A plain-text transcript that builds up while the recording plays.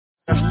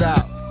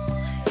Stop.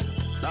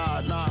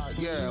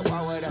 Yeah,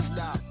 why would I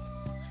stop?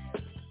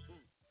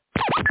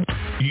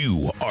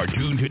 You are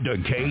tuned to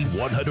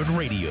K100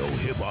 Radio,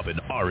 Hip Hop and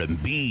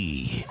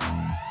R&B.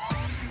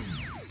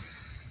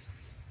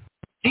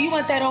 Do you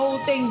want that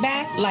old thing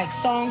back, like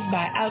songs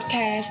by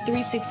Outkast,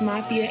 3 6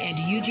 Mafia, and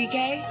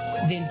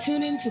UGK? Then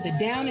tune in to the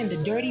Down and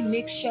the Dirty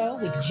Mix Show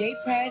with J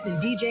Prez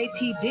and DJ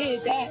T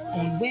Did That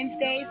on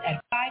Wednesdays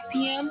at 5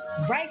 p.m.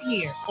 right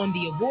here on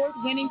the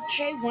award-winning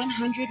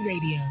K100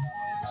 Radio.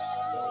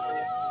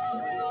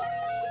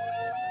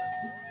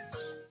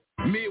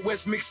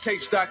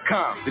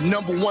 MidwestMixtapes.com, the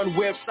 #1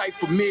 website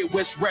for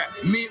Midwest rap.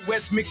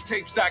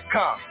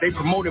 MidwestMixtapes.com. They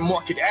promote and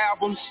market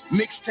albums,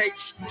 mixtapes,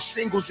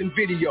 singles, and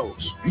videos.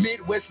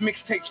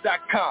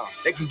 MidwestMixtapes.com.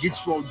 They can get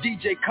you on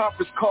DJ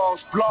conference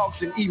calls,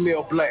 blogs, and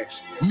email blasts.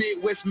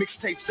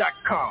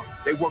 MidwestMixtapes.com.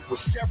 They work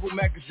with several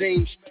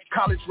magazines,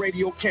 college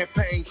radio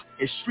campaigns,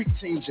 and street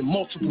teams in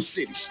multiple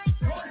cities.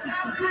 1,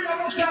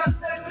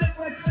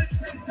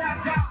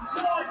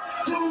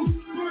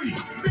 2, 3.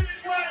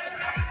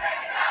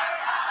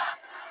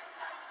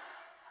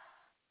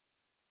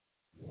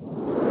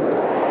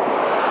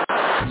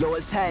 Yo,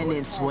 it's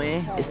happening,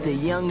 Swin. It's the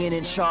young and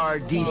in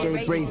charge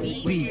DJ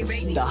Brazy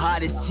Beats, the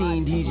hottest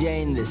teen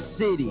DJ in the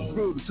city.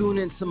 Tune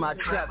into my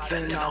trap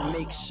thing. I'll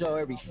make sure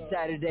every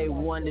Saturday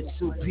 1 to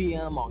 2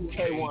 p.m. on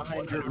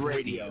K100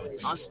 Radio.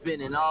 I'm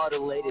spinning all the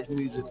latest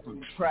music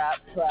from trap,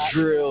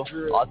 drill,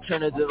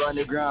 alternative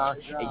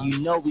underground, and you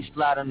know we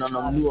sliding on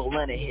them new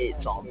Atlanta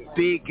hits on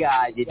Big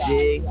Guy, you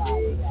dig?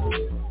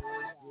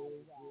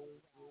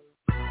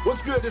 What's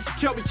good? This is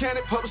Kelby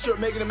Cannon, publisher of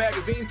Making It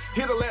Magazine,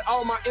 here to let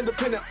all my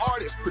independent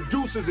artists,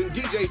 producers, and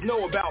DJs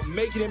know about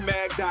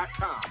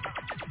MakingItMag.com.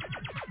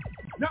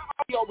 Not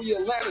only are we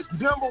Atlanta's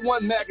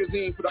 #1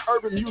 magazine for the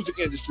urban music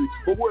industry,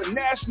 but we're a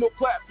national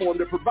platform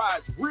that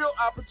provides real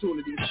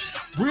opportunities,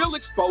 real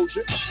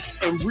exposure,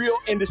 and real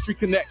industry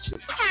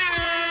connections.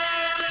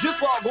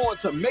 Just log on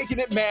to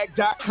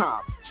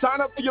MakingItMag.com. Sign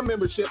up for your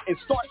membership and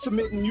start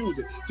submitting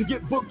music to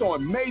get booked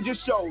on major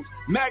shows,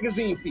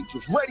 magazine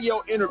features,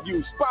 radio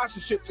interviews,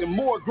 sponsorships, and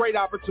more great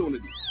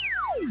opportunities.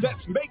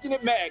 That's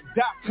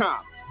MakingItMag.com.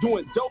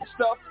 Doing dope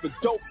stuff for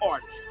dope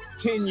artists.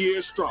 10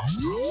 years strong.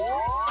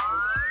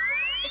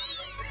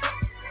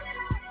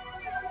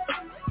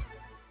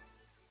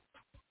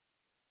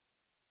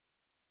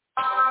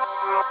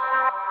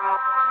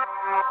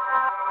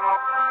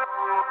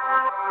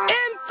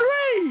 In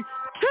 3,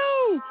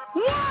 2,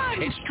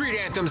 1. It's Street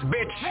Anthems,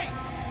 bitch. Hey,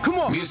 come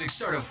on. Music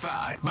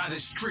certified by the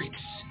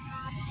streets.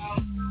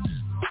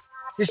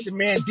 This your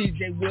man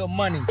DJ Will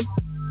Money.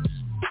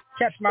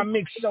 Catch my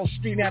mix show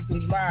Street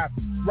Anthems live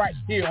right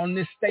here on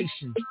this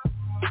station.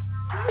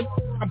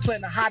 I'm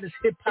playing the hottest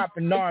hip-hop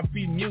and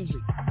R&B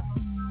music.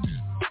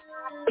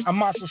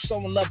 I'm also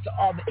showing love to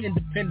all the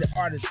independent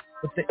artists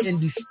with the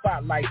Indie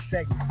Spotlight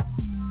segment.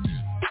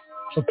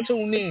 So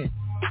tune in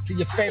to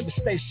your favorite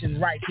station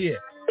right here.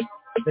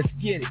 Let's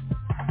get it.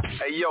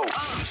 Hey, yo,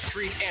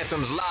 Street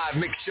Anthems live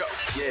mix show.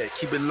 Yeah,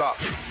 keep it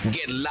locked.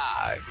 Get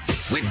live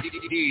with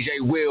DJ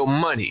Will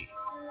Money.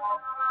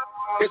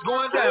 It's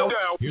going down.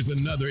 Here's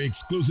another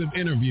exclusive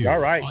interview. All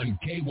right. On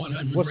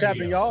K100 What's Radio.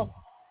 happening, y'all?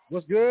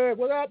 What's good?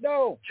 What up,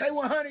 though?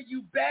 K100,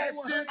 you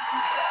bastard.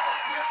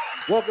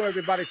 Welcome,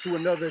 everybody, to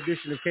another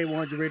edition of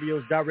K100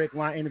 Radio's Direct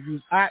Line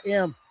Interviews. I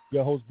am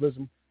your host,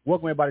 Blizzum.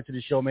 Welcome, everybody, to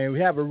the show, man. We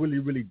have a really,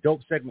 really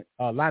dope segment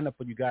lined up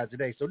for you guys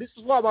today. So this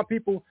is for all my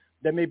people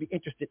that may be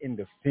interested in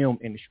the film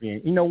industry.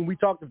 And, you know, when we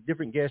talk to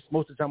different guests,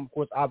 most of the time, of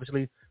course,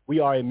 obviously, we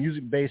are a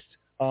music-based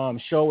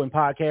show and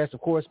podcast,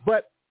 of course.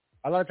 But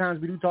a lot of times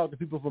we do talk to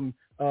people from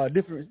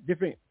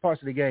different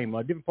parts of the game,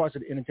 different parts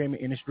of the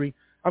entertainment industry.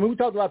 I mean, we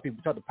talk to a lot of people.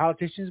 We talk to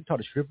politicians. We talk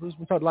to strippers.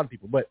 We talk to a lot of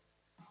people. But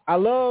I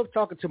love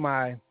talking to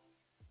my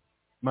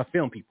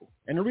film people.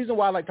 And the reason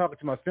why I like talking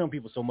to my film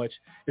people so much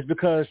is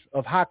because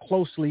of how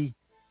closely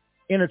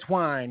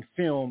intertwined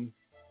film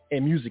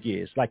and music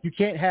is. Like, you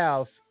can't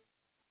have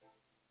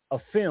a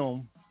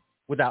film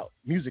without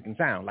music and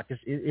sound. Like,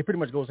 it pretty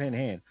much goes hand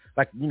in hand.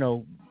 Like, you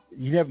know,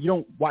 you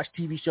don't watch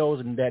TV shows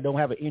and that don't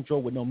have an intro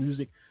with no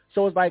music.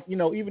 So it's like, you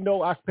know, even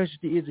though our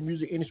specialty is the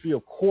music industry,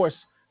 of course,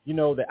 you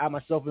know, that I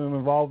myself am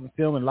involved in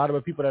film, and a lot of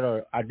the people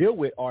that I deal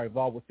with are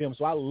involved with film.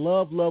 So I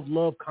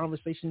love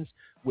conversations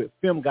with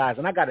film guys.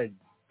 And I got a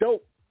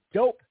dope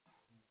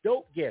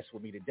guest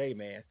with me today,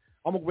 man.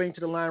 I'm going to bring to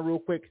the line real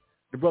quick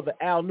the brother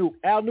Al Nuke.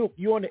 Al Nuke,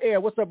 you on the air.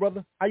 What's up,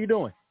 brother? How you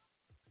doing?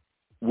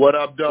 What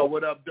up, though?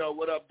 What up,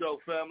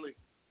 family?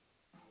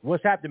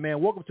 What's happening,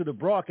 man? Welcome to the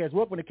broadcast.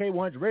 Welcome to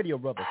K100 Radio,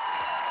 brother.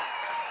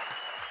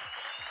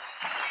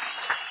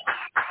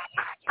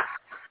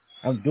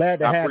 I'm glad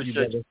to have you,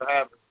 brother. I appreciate you for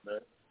having me, man.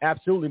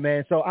 Absolutely,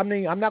 man. So, I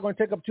mean, I'm not going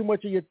to take up too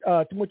much of your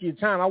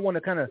time. I want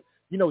to kind of,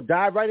 you know,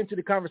 dive right into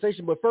the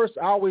conversation. But first,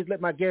 I always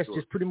let my guests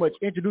just pretty much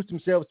introduce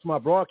themselves to my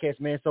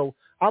broadcast, man. So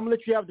I'm going to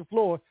let you have the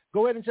floor.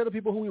 Go ahead and tell the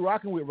people who we're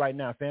rocking with right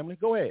now, family.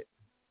 Go ahead.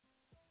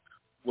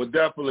 Well,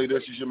 definitely,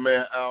 this is your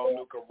man, Al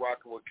Nuke. I'm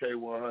rocking with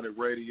K100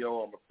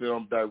 Radio. I'm a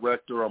film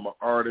director, I'm an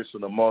artist,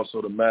 and I'm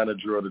also the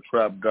manager of the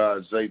Trap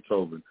God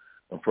Zaytoven.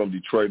 I'm from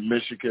Detroit,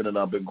 Michigan, and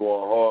I've been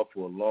going hard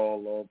for a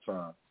long, long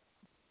time.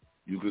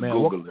 You can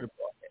Google it.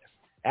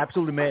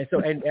 Absolutely, man. So,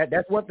 and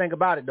that's one thing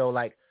about it, though.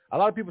 Like, a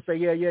lot of people say,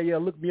 yeah,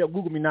 look me up,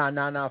 Google me,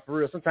 nah, for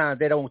real. Sometimes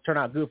they don't turn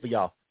out good for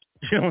y'all.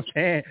 You know what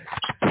I'm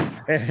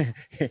saying?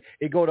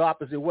 It go the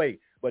opposite way.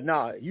 But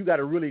nah, you got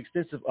a really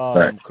extensive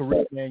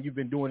career, man. You've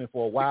been doing it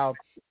for a while.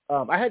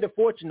 I had the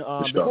fortune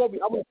before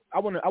I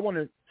want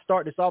to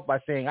start this off by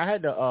saying I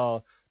had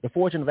the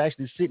fortune of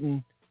actually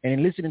sitting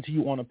and listening to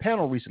you on a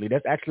panel recently.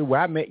 That's actually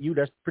where I met you.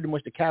 That's pretty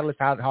much the catalyst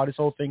how this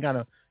whole thing kind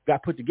of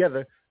got put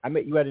together. I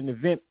met you at an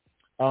event,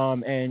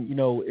 and you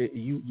know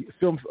you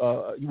filmed.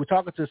 You were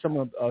talking to some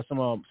of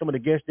the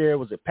guests there. It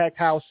was a packed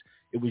house.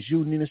 It was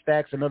you, Nina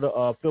Stacks, another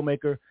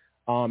filmmaker.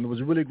 It was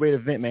a really great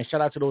event, man.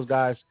 Shout out to those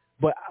guys.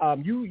 But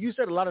you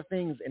said a lot of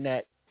things in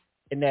that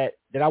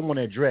I want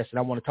to address, and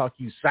I want to talk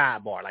to you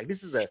sidebar. Like, this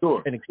is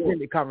an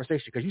extended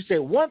conversation, because you said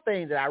one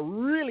thing that I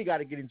really got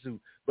to get into.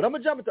 But I'm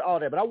gonna jump into all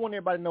that. But I want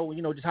everybody to know,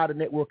 you know, just how the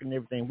network and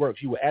everything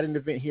works. You were at an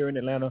event here in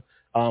Atlanta.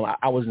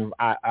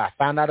 I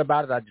found out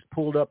about it. I just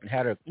pulled up and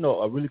had a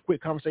really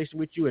quick conversation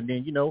with you, and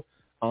then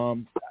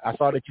I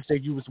saw that you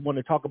said you was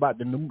wanting to talk about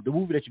the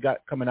movie that you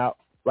got coming out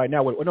right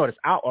now. No, that's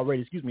out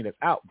already. Excuse me, that's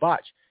out,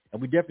 Botch.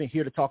 And we're definitely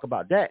here to talk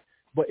about that.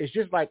 But it's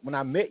just like when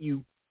I met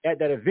you at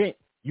that event,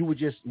 you were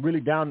just really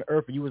down to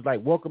earth, and you was like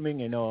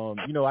welcoming, and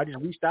I just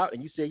reached out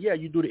and you said, yeah,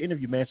 you do the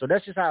interview, man. So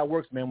that's just how it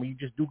works, man. When you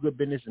just do good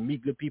business and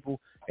meet good people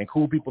and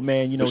cool people,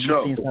 man, these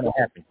things kind of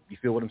happen. You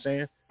feel what I'm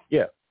saying?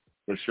 Yeah.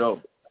 For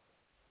sure.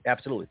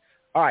 Absolutely.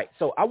 All right.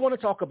 So I want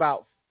to talk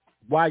about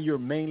why you're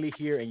mainly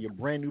here in your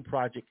brand new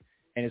project,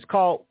 and it's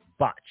called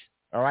Botch.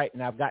 All right.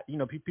 And I've got,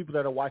 people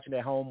that are watching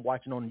at home,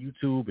 watching on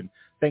YouTube, and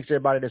thanks to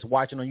everybody that's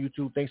watching on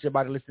YouTube. Thanks to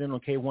everybody listening on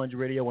K100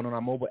 Radio and on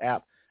our mobile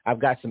app. I've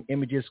got some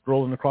images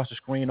scrolling across the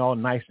screen, all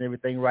nice and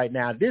everything right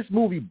now. This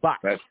movie, Botch.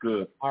 That's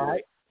good. All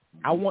right.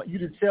 I want you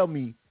to tell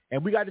me,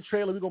 and we got the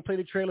trailer. We're going to play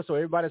the trailer, so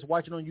everybody that's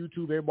watching on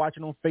YouTube, everybody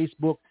watching on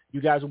Facebook,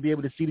 you guys will be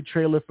able to see the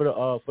trailer for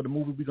the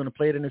movie. We're going to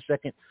play it in a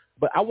second.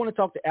 But I want to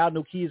talk to Al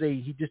Nuke.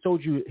 He just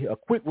told you a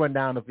quick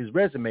rundown of his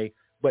resume,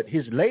 but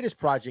his latest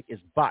project is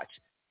Botch.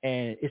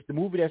 And it's the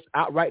movie that's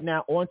out right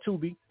now on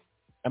Tubi.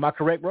 Am I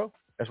correct, bro?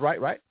 That's right?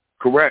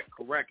 Correct.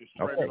 It's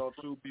trending on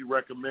Tubi,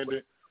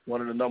 recommended. One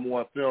of the number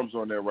one films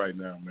on there right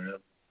now, man.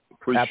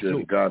 Appreciate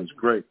it. God is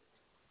great.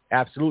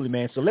 Absolutely,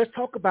 man. So let's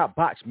talk about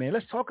Botch, man.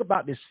 Let's talk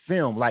about this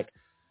film. Like,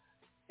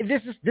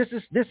 this is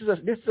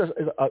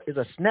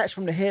a snatch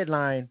from the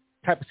headline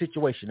type of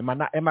situation.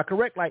 Am I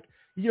correct? Like,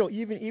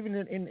 even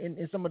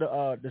in some of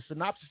the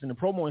synopsis and the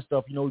promo and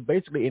stuff,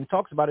 basically, and it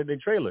talks about it in the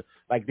trailer.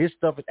 Like, this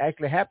stuff has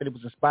actually happened. It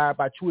was inspired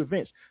by true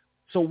events.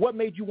 So what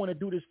made you want to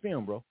do this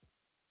film, bro?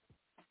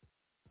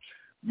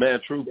 Man,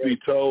 truth be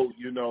told,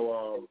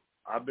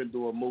 I've been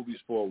doing movies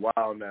for a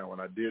while now,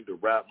 and I did the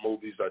rap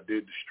movies, I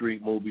did the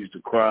street movies, the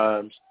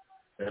crimes,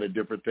 and the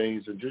different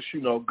things. And just,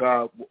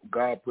 God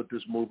put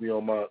this movie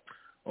on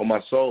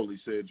my soul. He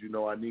said,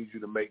 I need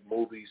you to make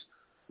movies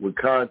with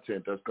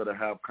content that's going to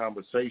have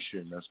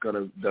conversation, that's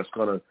going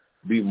to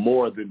be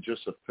more than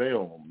just a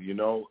film.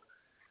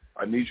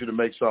 I need you to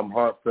make something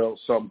heartfelt,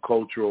 something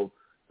cultural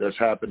that's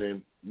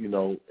happening, in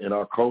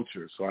our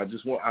culture. So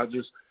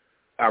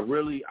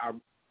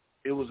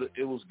it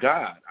was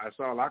God. That's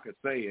all I could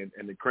say.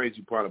 And the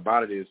crazy part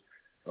about it is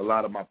a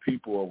lot of my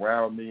people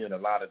around me and a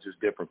lot of just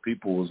different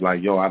people was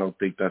like, yo, I don't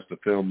think that's the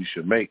film you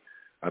should make.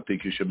 I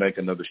think you should make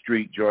another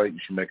street joint. You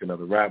should make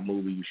another rap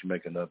movie. You should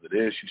make another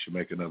this. You should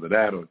make another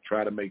that, or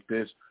try to make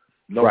this.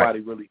 Nobody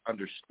really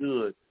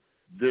understood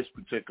this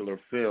particular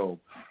film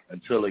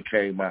until it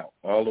came out.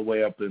 All the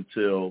way up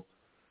until,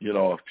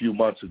 a few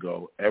months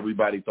ago,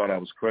 everybody thought I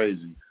was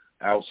crazy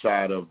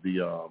outside of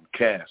the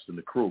cast and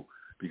the crew,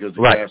 because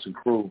the cast and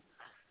crew,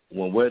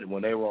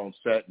 when they were on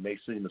set and they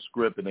seen the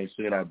script and they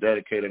seen how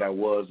dedicated I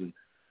was,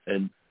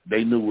 and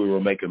they knew we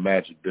were making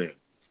magic then.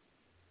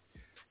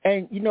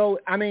 And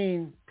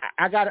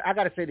I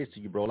gotta say this to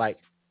you, bro. Like,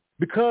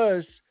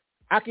 because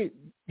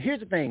here's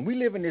the thing: we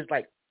live in this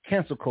like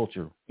cancel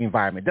culture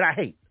environment that I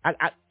hate.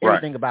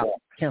 Everything about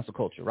cancel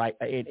culture, right?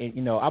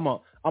 And I'm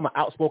an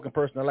outspoken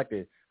person.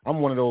 I'm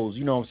one of those.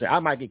 You know what I'm saying? I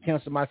might get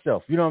canceled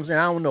myself. You know what I'm saying?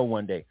 I don't know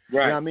one day.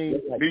 Right. You know what I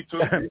mean? Like, me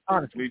too.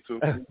 Honestly. Me too.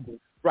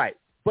 Right.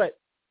 But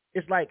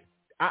it's like,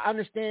 I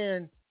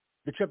understand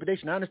the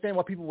trepidation. I understand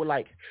why people were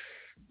like,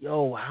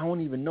 yo, I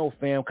don't even know,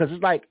 fam. Because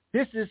it's like,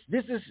 this is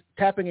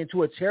tapping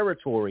into a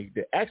territory,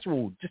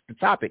 just the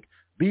topic,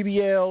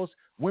 BBLs,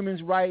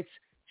 women's rights,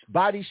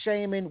 body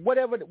shaming,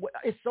 whatever.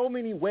 It's so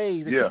many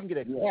ways that you can get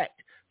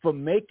attacked for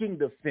making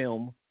the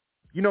film.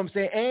 You know what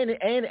I'm saying?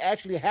 And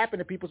actually happen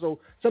to people. So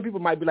some people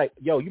might be like,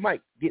 yo, you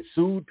might get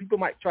sued. People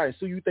might try to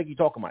sue you. Think you're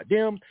talking about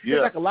them. Yeah.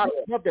 There's like a lot of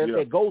stuff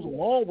that goes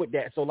along with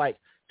that. So like,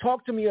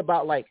 talk to me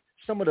about like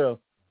some of the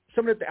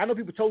I know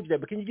people told you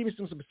that, but can you give me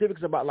some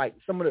specifics about like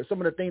some of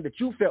the things that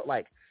you felt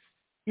like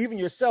even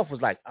yourself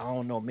was like, I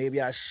don't know, maybe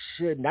I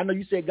shouldn't. I know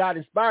you said God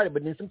inspired it,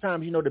 but then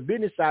sometimes, the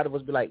business side of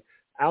us be like,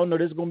 I don't know,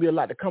 there's going to be a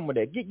lot to come with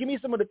that. Give me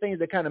some of the things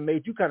that kind of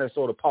made you kind of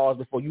sort of pause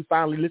before you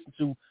finally listened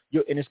to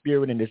your inner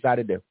spirit and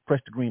decided to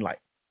press the green light.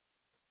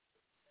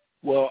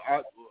 Well,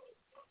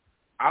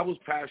 I was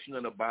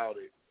passionate about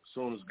it as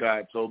soon as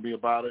God told me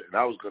about it, and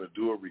I was going to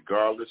do it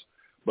regardless.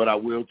 But I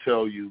will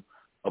tell you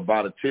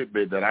about a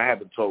tidbit that I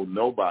haven't told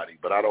nobody,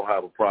 but I don't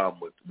have a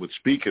problem with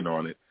speaking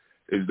on it,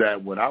 is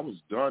that when I was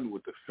done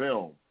with the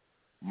film,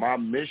 my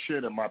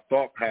mission and my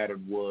thought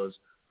pattern was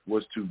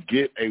to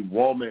get a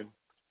woman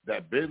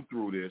that been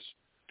through this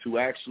to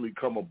actually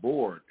come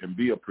aboard and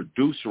be a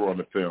producer on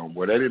the film,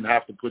 where they didn't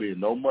have to put in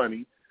no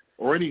money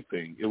or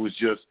anything. It was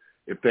just,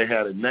 if they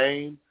had a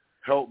name,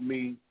 help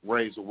me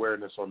raise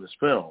awareness on this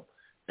film.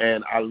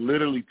 And I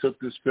literally took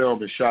this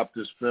film and shopped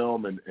this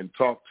film and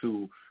talked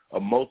to a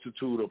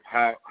multitude of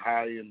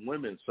high-end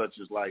women, such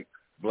as like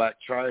Black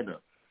China,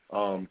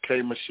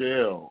 K.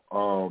 Michelle,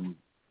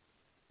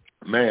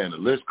 man, the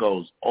list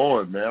goes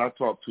on, man. I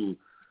talked to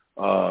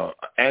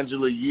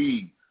Angela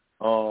Yee.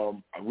 I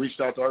reached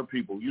out to other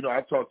people. You know,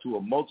 I talked to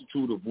a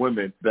multitude of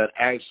women that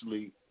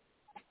actually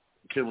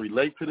can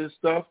relate to this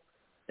stuff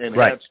and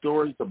had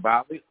stories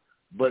about it,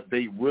 but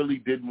they really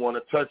didn't want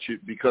to touch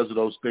it because of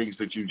those things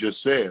that you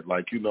just said.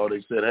 Like, you know,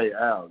 they said, hey,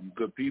 Al, you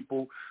good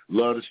people,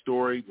 love the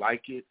story,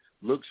 like it,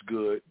 looks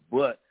good,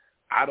 but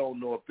I don't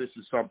know if this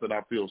is something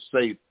I feel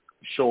safe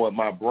showing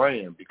my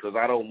brand, because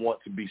I don't want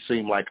to be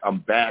seen like I'm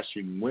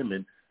bashing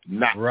women.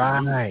 Not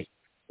right.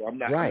 So I'm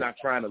not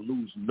trying to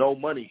lose no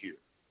money here.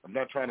 I'm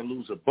not trying to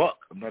lose $1.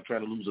 I'm not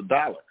trying to lose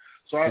 $1.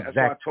 So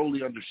I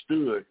totally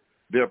understood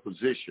their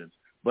position,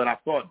 but I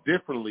thought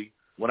differently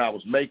when I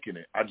was making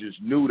it. I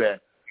just knew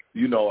that,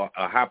 you know,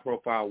 a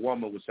high-profile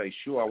woman would say,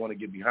 sure, I want to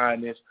get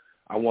behind this.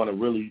 I want to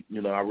really,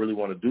 you know, I really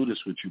want to do this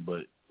with you,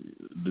 but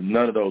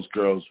none of those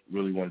girls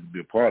really wanted to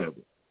be a part of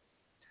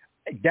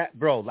it. That,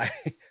 bro, like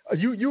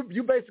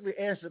you basically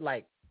answered,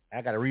 like,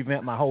 I got to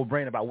revamp my whole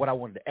brain about what I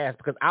wanted to ask,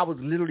 because I was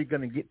literally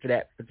going to get to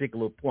that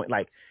particular point.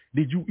 Like,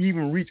 did you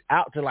even reach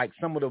out to like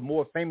some of the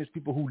more famous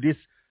people who this,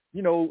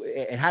 you know,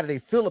 and how do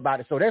they feel about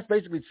it? So that's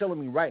basically telling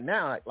me right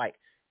now, like,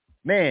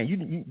 man, you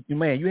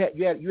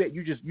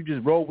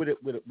just roll with it.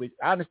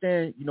 I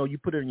understand, you know, you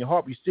put it in your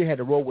heart, but you still had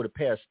to roll with a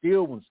pair of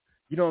steel ones.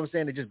 You know what I'm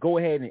saying? To just go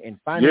ahead and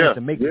finance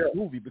and make this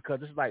movie, because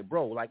it's like,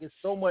 bro, like, it's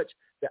so much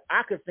that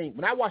I could think.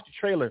 When I watched the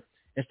trailer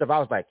and stuff, I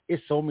was like,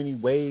 it's so many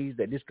ways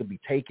that this could be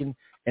taken.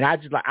 And I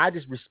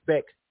just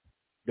respect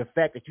the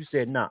fact that you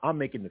said, nah, I'm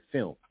making the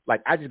film.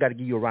 Like, I just got to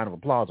give you a round of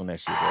applause on that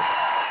shit, bro.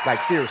 Like,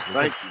 seriously.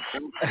 Thank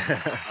you.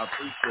 I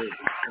appreciate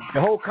it.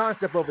 The whole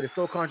concept of it is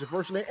so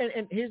controversial.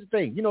 And here's the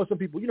thing. You know, some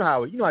people, you know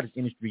how this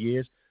industry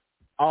is.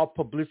 All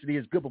publicity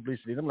is good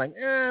publicity. And I'm like,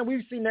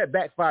 we've seen that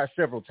backfire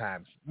several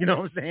times. You know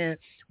what I'm saying?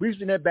 We've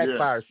seen that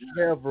backfire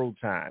several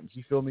times.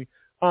 You feel me?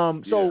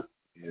 So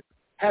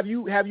have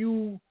you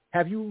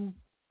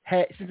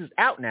had, since it's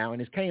out now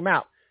and it came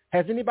out,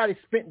 has anybody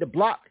spent the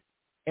block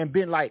and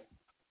been like,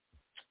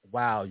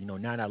 wow, you know,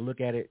 now that I look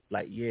at it,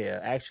 like, yeah,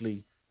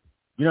 actually,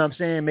 you know what I'm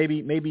saying?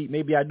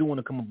 Maybe I do want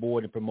to come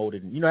aboard and promote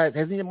it. You know, has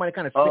anybody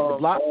kind of spent the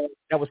block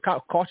that was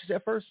cautious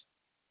at first?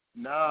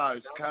 Nah,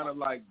 it's kind of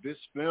like this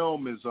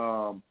film is,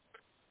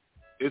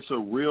 it's a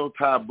real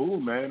taboo,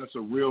 man. It's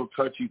a real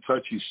touchy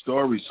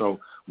story.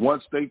 So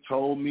once they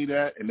told me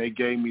that and they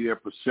gave me their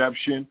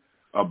perception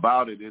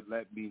about it, it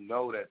let me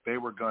know that they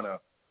were gonna,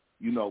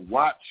 you know,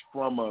 watch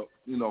from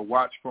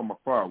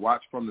afar,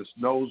 watch from the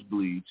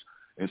nosebleeds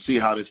and see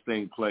how this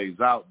thing plays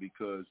out,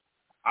 because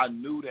I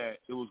knew that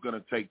it was going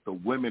to take the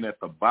women at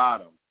the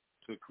bottom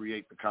to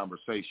create the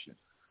conversation.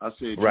 I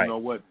said, you know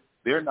what?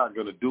 They're not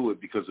going to do it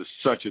because it's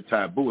such a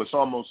taboo. It's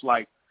almost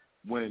like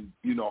when,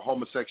 you know,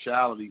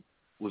 homosexuality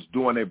was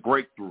doing their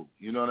breakthrough.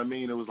 You know what I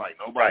mean? It was like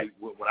nobody,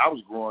 when I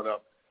was growing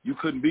up, you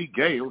couldn't be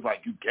gay. It was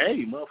like, you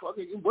gay,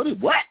 motherfucker?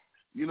 What?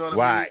 You know what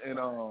I mean?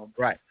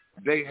 And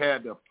they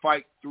had to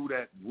fight through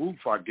that roof,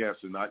 I guess,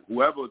 and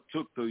whoever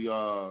took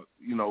the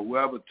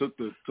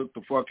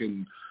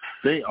fucking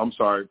thing, I'm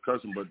sorry,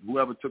 cousin, but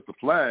whoever took the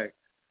flag,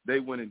 they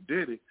went and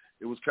did it.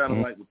 It was kind of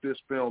like with this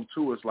film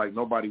too. It's like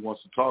nobody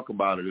wants to talk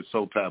about it. It's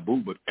so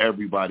taboo, but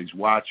everybody's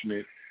watching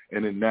it,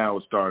 and then now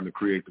it's starting to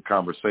create the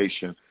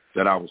conversation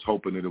that I was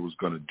hoping that it was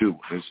going to do.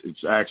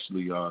 It's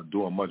actually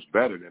doing much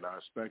better than I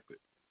expected.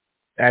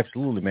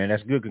 Absolutely, man.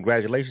 That's good.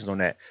 Congratulations on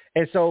that.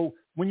 And so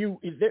when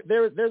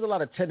there's a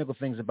lot of technical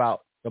things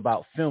about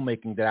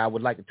filmmaking that I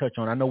would like to touch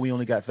on. I know we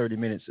only got 30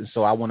 minutes, and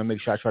so I want to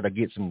make sure I try to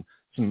get some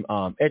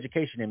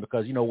education in,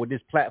 because, you know, with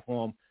this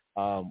platform,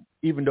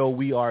 even though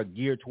we are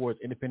geared towards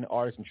independent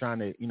artists and trying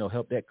to, you know,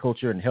 help that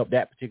culture and help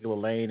that particular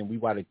lane, and we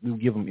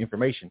give them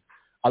information,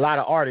 a lot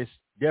of artists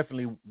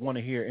definitely want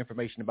to hear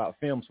information about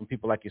films from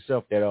people like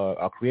yourself that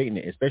are creating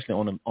it, especially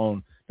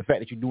on the fact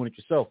that you're doing it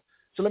yourself.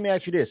 So let me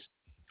ask you this.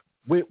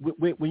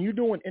 When you're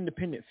doing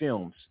independent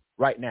films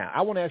right now,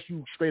 I want to ask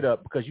you straight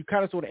up, because you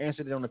kind of sort of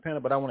answered it on the panel,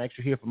 but I want to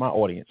actually hear from my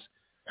audience.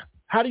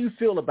 How do you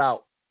feel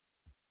about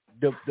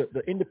the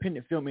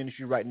independent film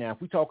industry right now?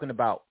 If we're talking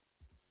about,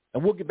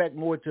 and we'll get back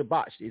more to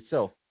Botched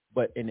itself,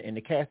 but in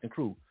the cast and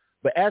crew,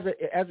 but as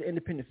an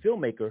independent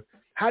filmmaker,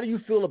 how do you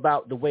feel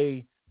about the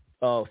way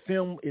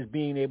film is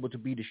being able to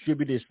be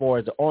distributed as far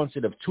as the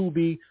onset of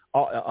Tubi,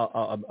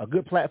 a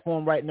good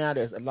platform right now.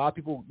 There's a lot of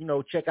people,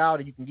 check out,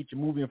 and you can get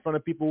your movie in front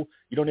of people.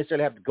 You don't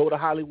necessarily have to go to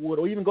Hollywood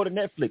or even go to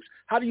Netflix.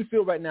 How do you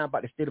feel right now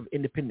about the state of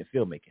independent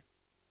filmmaking?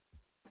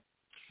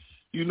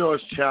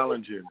 It's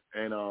challenging,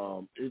 and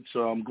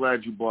I'm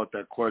glad you brought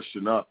that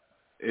question up.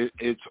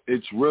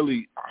 It's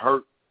really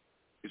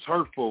It's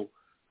hurtful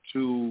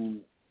to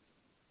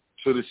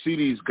see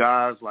these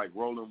guys like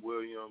Roland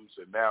Williams,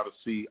 and now to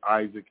see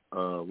Isaac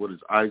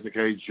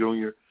Hayes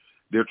Jr.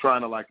 They're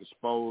trying to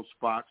expose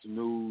Fox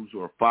News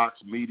or Fox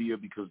Media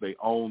because they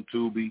own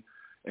Tubi,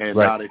 and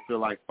now they feel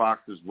like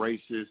Fox is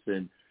racist,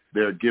 and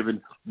they're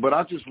giving. But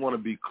I just want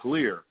to be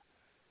clear: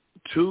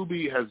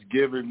 Tubi has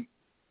given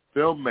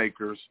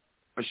filmmakers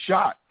a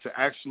shot to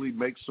actually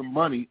make some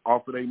money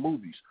off of their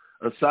movies.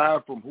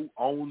 Aside from who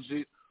owns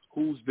it,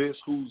 who's this,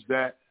 who's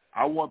that,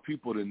 I want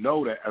people to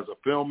know that as a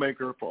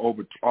filmmaker for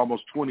over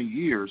almost 20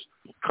 years,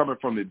 coming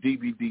from the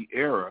DVD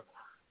era,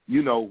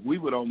 we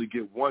would only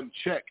get one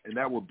check, and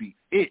that would be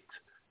it.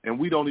 And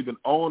we don't even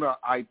own our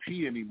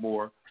IP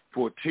anymore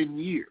for 10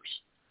 years.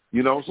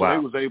 So they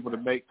was able to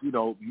make,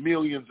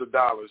 millions of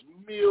dollars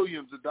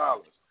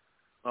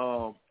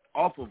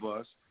off of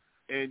us.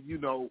 And,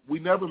 we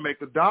never make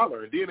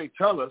 $1. And then they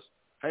tell us,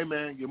 hey,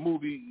 man, your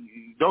movie,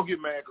 don't get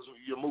mad because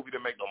your movie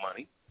didn't make no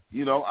money.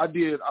 I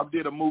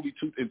did a movie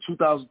in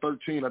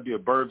 2013. I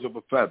did Birds of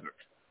a Feather,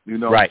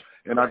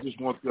 and I just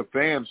want the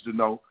fans to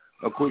know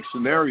a quick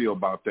scenario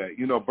about that.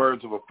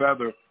 Birds of a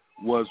Feather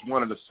was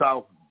one of the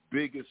South's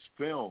biggest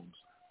films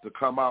to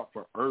come out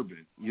for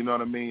urban,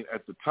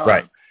 at the time.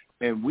 Right.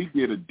 And we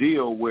did a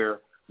deal where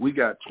we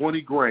got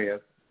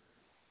 $20,000.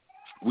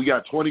 We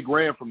got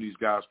 $20,000 from these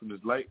guys, from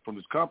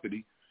this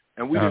company,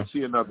 and we didn't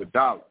see another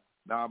 $1.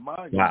 Now,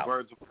 mind you,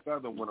 Birds of a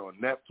Feather went on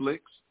Netflix,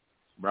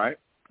 right?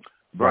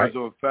 Birds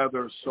of a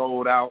Feather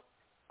sold out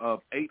of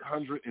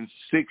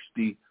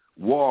 860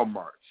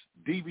 Walmarts.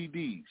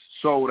 DVDs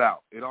sold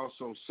out. It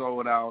also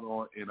sold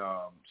out in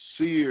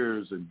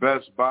Sears and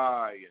Best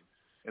Buy,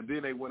 and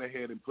then they went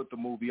ahead and put the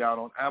movie out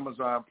on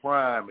Amazon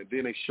Prime, and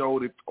then they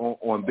showed it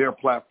on their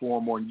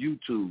platform on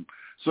YouTube.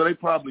 So they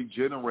probably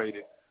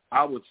generated,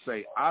 I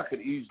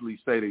could easily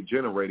say they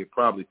generated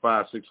probably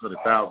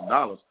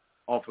 $500,000-$600,000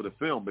 off of the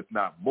film, if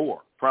not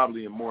more,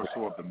 probably in more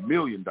so of the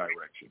million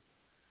direction.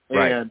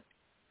 Right.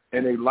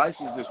 And they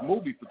licensed this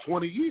movie for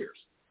 20 years.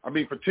 For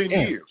 10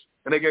 years.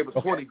 And they gave us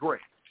 $20,000. You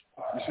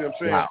see what I'm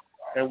saying? Wow.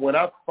 And when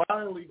I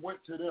finally went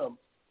to them,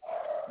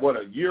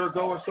 a year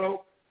ago or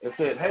so, and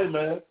said, hey,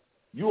 man,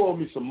 you owe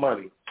me some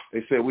money.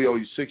 They said, we owe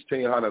you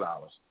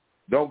 $1,600.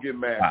 Don't get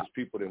mad because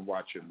people didn't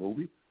watch your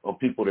movie or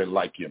people didn't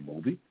like your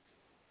movie.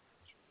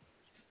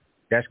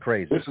 That's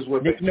crazy. This is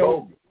what they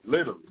told me,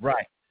 literally.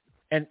 Right.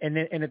 And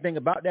the thing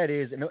about that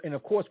is, and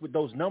of course with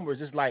those numbers,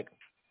 it's like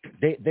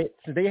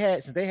since they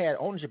had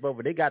ownership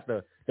over, they got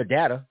the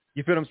data.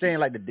 You feel what I'm saying?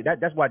 Like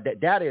that's why that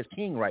data is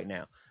king right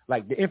now.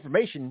 Like the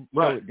information,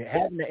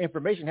 having the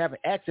information, having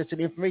access to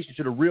the information,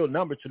 to the real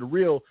numbers, to the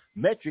real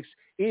metrics,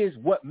 is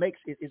what makes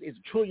it. It's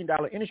a $1 trillion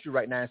industry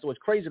right now. And so it's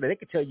crazy that they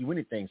can tell you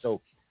anything.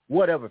 So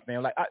whatever,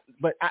 fam.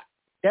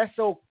 That's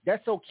so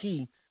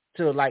key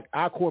to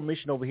our core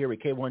mission over here at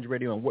K100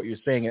 Radio and what you're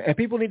saying. And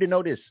people need to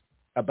know this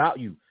about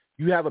you.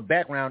 You have a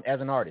background as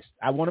an artist.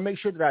 I want to make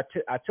sure that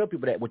I tell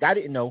people that, which I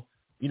didn't know.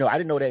 I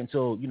didn't know that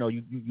until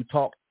you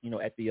talked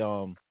at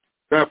the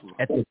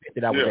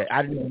that I was at.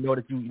 I didn't even know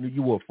that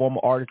you were a former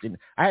artist, and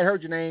I had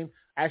heard your name.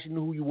 I actually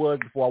knew who you was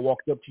before I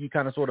walked up to you.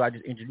 Kind of sort of, I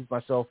just introduced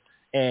myself,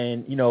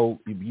 and you told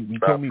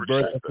me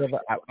Birds of a Feather.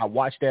 I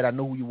watched that. I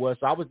knew who you was,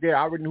 so I was there.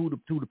 I already knew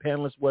who the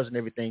panelists was and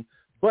everything,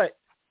 but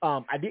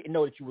I didn't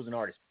know that you was an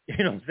artist.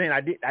 You know what I'm saying?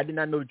 I did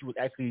not know that you was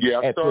actually.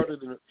 I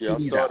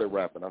started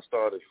rapping. I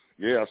started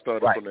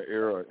from the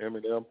era of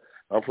Eminem.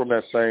 I'm from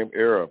that same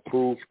era.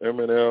 Proof,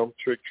 Eminem,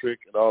 Trick,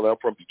 and all that. I'm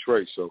from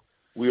Detroit, so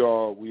we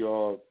all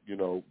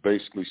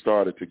basically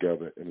started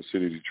together in the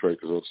city of Detroit.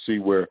 Because to see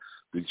where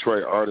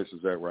Detroit artists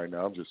is at right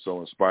now, I'm just so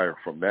inspired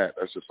from that.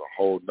 That's just a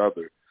whole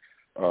nother,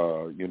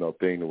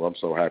 thing that I'm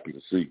so happy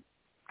to see.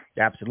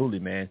 Absolutely,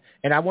 man.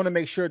 And I want to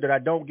make sure that I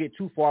don't get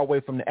too far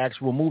away from the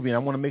actual movie. And I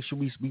want to make sure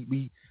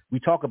we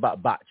talk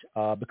about Botch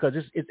because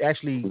it's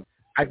actually,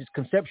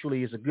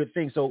 conceptually it's a good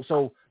thing.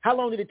 So how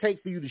long did it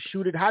take for you to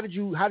shoot it? How did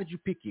you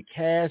pick your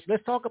cast?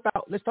 Let's talk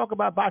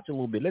about Botch a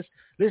little bit. Let's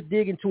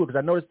dig into it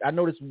because I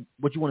noticed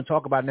what you want to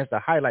talk about, and that's the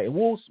highlight. And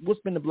we'll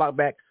spin the block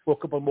back for a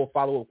couple more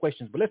follow-up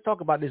questions. But let's talk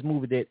about this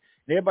movie that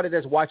everybody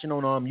that's watching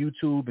on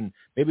YouTube, and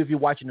maybe if you're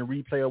watching the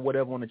replay or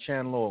whatever on the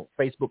channel or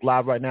Facebook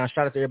Live right now,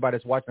 shout out to everybody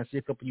that's watching. I see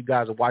a couple of you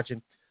guys are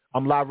watching.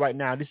 I'm live right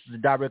now. This is a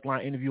direct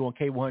line interview on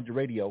K100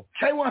 Radio.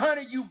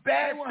 K100, you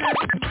bad one.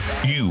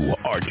 You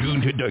are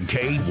tuned to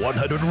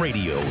K100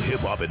 Radio, hip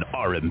hop and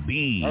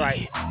R&B. All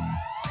right.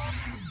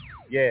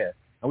 Yeah,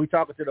 and we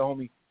talking to the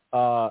homie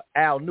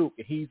Al Nuke,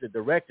 and he's the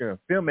director and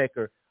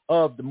filmmaker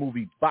of the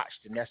movie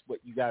Botched, and that's what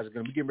you guys are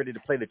going to be getting ready to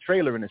play the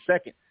trailer in a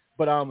second.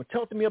 But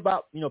tell to me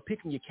about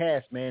picking your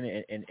cast,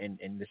 man,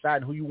 and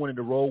deciding who you wanted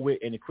to roll with,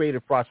 and the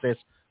creative process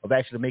of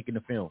actually making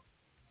the film.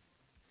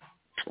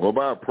 Well,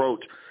 my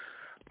approach,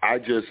 I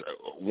just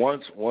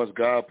once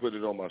God put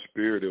it on my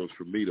spirit, it was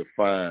for me to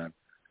find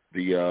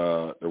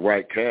the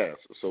right cast.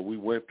 So we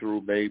went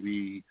through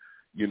maybe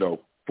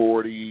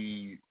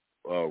 40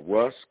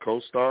 Russ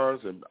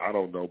co-stars, and I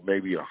don't know,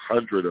 maybe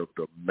 100 of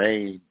the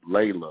main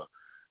Layla,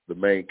 the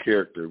main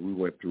character. We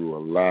went through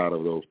a lot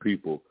of those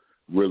people,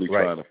 really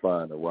trying to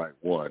find the right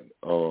one.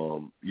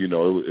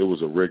 It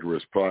was a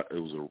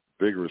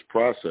vigorous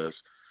process,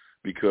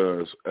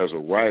 because as a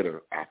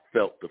writer, I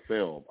felt the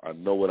film. I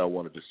know what I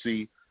wanted to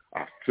see.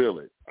 I feel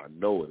it. I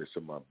know it. It's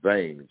in my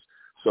veins.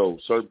 So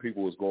certain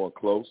people was going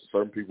close.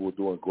 Certain people were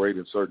doing great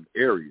in certain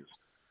areas.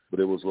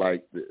 But it was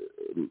like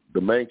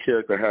the main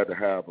character had to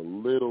have a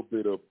little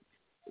bit of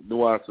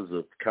nuances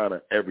of kind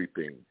of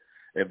everything.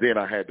 And then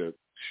I had to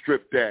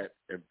strip that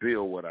and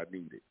build what I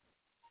needed,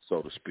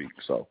 so to speak.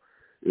 So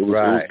it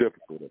was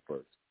difficult at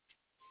first.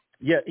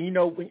 Yeah,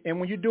 and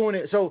when you're doing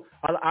it, so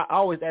I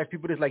always ask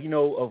people this, like,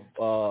 of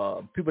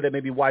people that may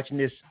be watching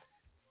this.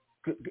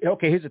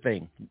 Okay, here's the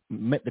thing.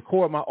 The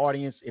core of my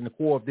audience and the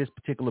core of this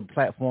particular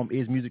platform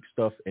is music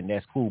stuff, and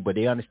that's cool, but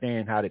they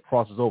understand how it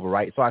crosses over,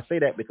 right? So I say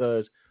that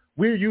because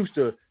we're used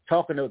to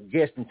talking to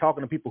guests and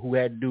talking to people who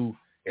had to do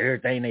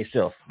everything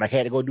themselves, like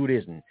had to go do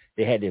this, and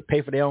they had to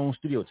pay for their own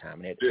studio time,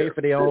 and they had to pay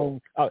for their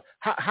own.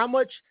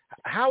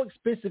 How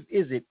expensive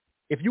is it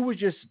if you was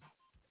just,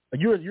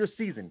 you're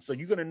seasoned, so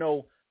you're going to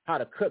know how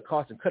to cut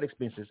costs and cut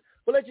expenses.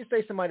 But let's just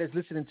say somebody that's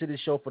listening to this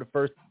show for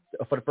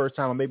the first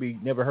time, or maybe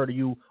never heard of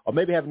you, or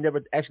maybe have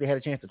never actually had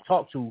a chance to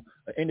talk to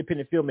an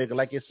independent filmmaker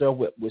like yourself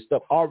with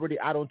stuff already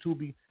out on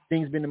Tubi,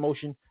 things been in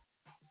motion.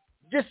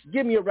 Just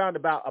give me a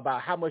roundabout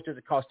about how much does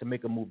it cost to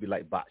make a movie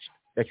like Botched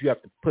that you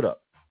have to put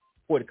up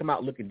for it to come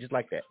out looking just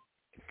like that.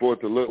 For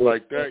it to look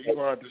like that, you're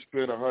going to have to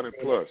spend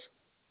 $100+.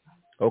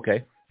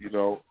 Okay.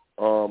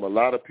 A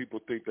lot of people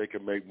think they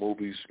can make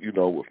movies, with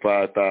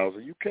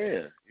 $5,000. You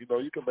can.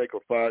 You can make a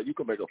 $5,000 movie. You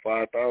can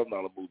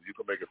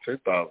make a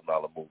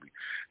 $10,000 movie.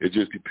 It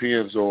just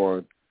depends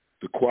on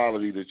the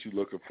quality that you're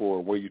looking for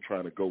and where you're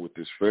trying to go with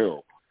this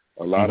film.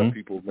 A lot of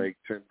people make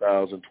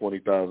 $10,000,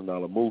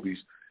 $20,000 movies,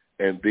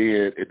 and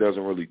then it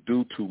doesn't really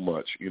do too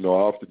much. I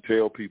often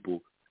tell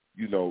people,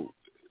 you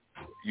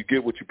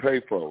get what you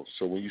pay for.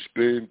 So when you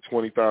spend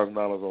 $20,000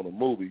 on a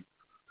movie,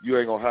 you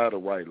ain't gonna have the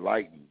right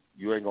lighting.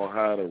 You ain't gonna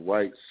have the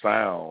right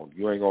sound.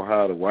 You ain't gonna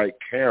have the right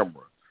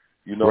camera.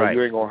 You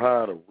ain't gonna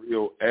have the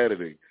real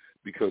editing,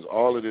 because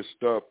all of this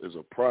stuff is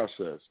a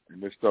process,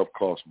 and this stuff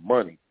costs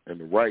money. And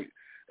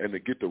to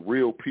get the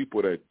real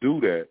people that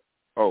do that,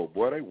 oh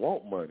boy, they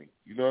want money.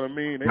 You know what I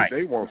mean?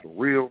 They want some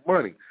real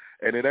money,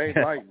 and it ain't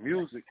like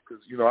music,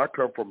 because I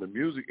come from the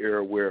music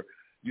era where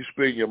you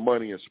spend your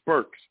money in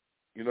spurts.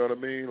 You know what I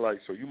mean? Like,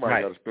 so you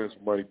might got to spend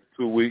some money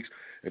for 2 weeks,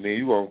 and then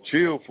you gonna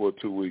chill for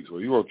 2 weeks, or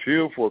you gonna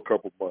chill for a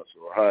couple months,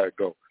 or how it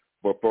go.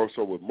 But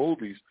also with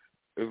movies,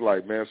 it's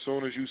like, man, as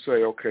soon as you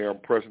say, okay, I'm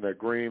pressing that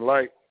green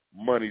light,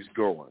 money's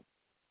going.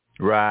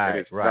 And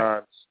it's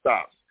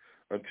non-stop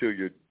until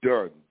you're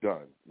done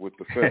with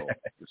the film.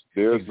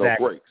 There's no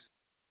breaks.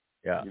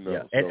 Yeah,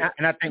 So and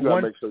I think you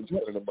gotta make sure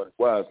you're spending the money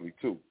wisely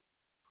too.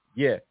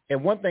 Yeah,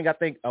 and one thing I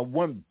think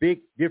one big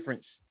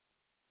difference.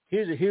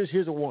 Here's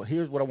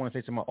what I want to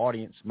say to my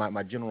audience,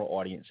 my general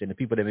audience, and the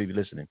people that may be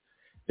listening.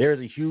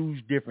 There's a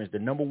huge difference. The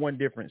number one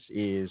difference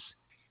is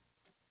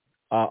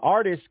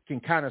artists can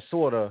kind of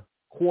sort of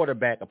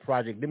quarterback a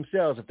project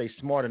themselves if they're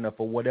smart enough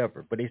or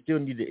whatever, but they still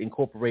need to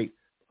incorporate,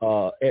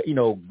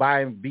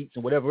 buying beats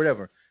and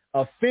whatever.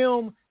 A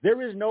film,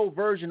 there is no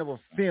version of a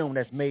film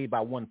that's made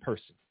by one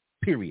person,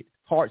 period.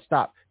 Hard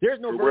stop. There's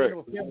no version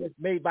of a film that's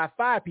made by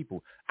 5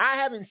 people.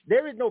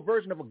 There is no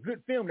version of a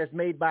good film that's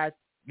made by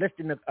less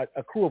than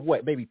a crew of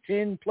what, maybe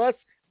 10 plus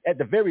at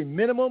the very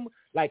minimum.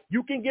 Like,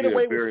 you can get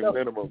away with very stuff.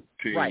 Minimum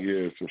 10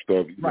 years and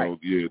stuff,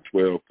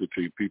 12,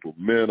 15 people,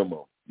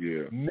 minimum,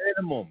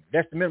 Minimum,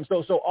 that's the minimum.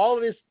 So all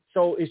of this,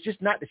 so it's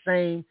just not the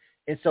same.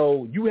 And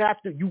so you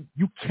have to, you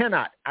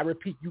cannot, I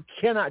repeat, you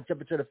cannot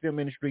jump into the film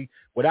industry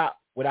without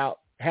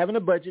having a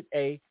budget,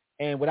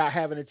 and without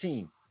having a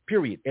team,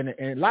 period. And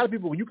a lot of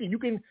people, you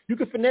can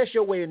finesse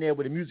your way in there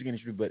with the music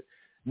industry, but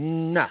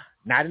nah,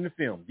 not in the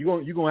film.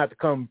 You're gonna have to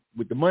come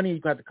with the money. You're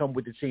gonna have to come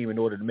with the team in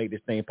order to make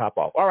this thing pop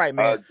off. All right,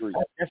 man. I agree.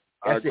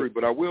 I agree.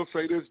 But I will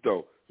say this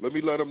though. Let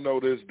me let them know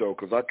this though,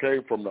 because I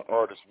came from the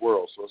artist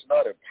world, so it's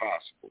not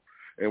impossible.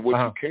 And what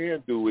you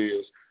can do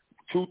is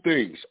 2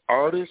 things.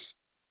 Artists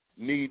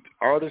needs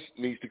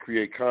to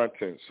create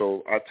content.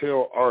 So I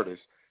tell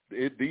artists,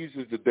 these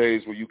is the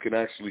days where you can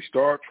actually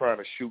start trying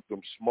to shoot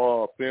them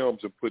small films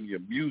and putting your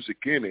music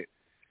in it,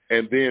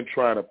 and then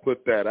trying to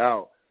put that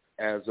out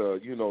as a,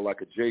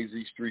 like a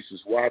Jay-Z Streets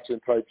is Watching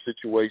type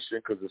situation,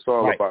 because it's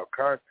all about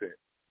content.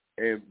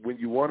 And when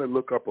you want to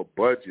look up a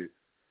budget,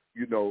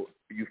 you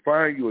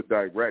find you a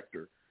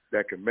director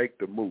that can make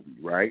the movie,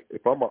 right?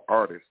 If I'm an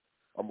artist,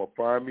 I'm going to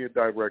find me a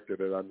director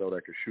that I know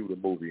that can shoot a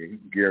movie, and he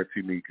can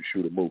guarantee me he can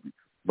shoot a movie,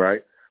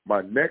 right?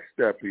 My next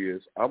step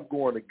is I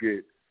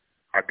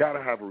got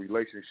to have a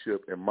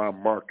relationship in my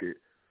market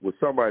with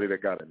somebody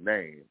that got a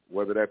name,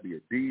 whether that be a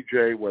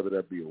DJ, whether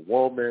that be a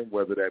woman,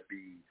 whether that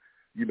be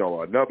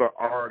another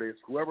artist,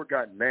 whoever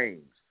got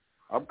names,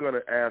 I'm going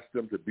to ask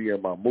them to be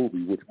in my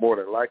movie, which more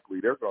than likely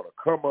they're going to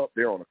come up.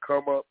 They're on a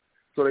come up,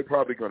 so they're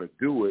probably going to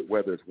do it,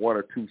 whether it's one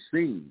or two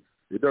scenes.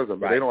 It doesn't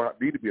matter. They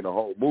don't need to be in the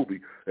whole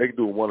movie. They can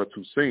do one or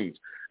two scenes.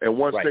 And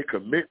once they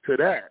commit to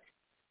that,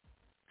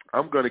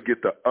 I'm going to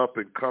get the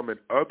up-and-coming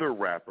other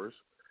rappers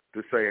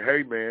to say,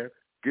 hey, man,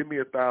 give me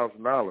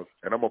 $1,000,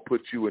 and I'm going to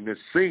put you in this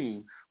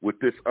scene with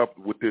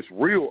this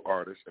real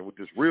artist and with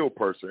this real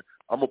person.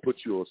 I'm going to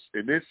put you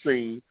in this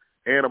scene,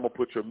 and I'm going to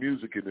put your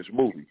music in this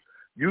movie.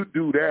 You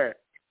do that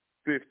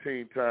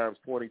 15 times,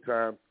 20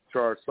 times,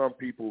 charge some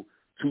people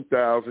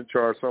 $2,000,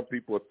 charge some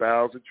people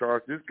 $1,000,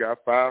 charge this guy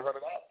 $500.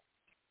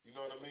 You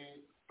know what I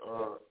mean?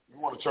 You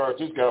want to charge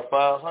this guy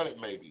 $500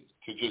 maybe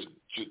to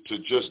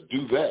just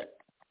do that.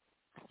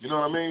 You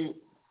know what I mean?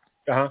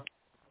 Hold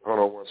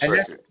on one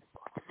second.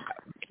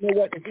 You know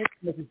what? It's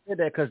interesting that you said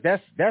that because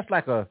that's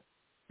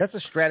a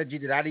strategy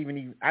that I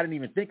didn't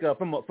even think of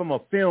from a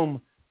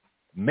film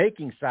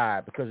making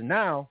side, because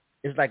now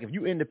it's like if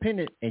you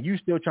independent and you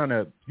still trying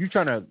to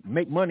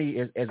make money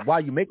as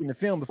while you're making the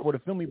film before the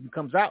film even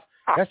comes out,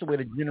 that's the way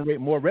to generate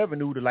more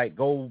revenue, to like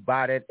go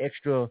buy that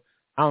extra,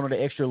 I don't know,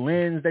 the extra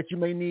lens that you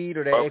may need,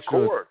 or the extra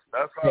whatever.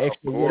 Man.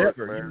 You know what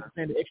I'm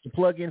saying? The extra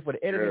plug-in for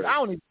the editing. I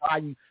don't even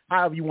know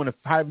however you want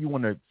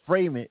to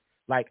frame it.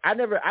 Like I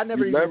never even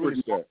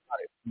really thought about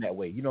it in that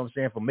way. You know what I'm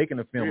saying? For making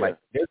a film, like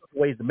there's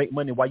ways to make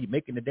money while you're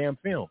making the damn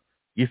film.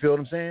 You feel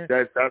what I'm saying?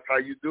 That's how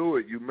you do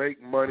it. You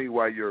make money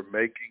while you're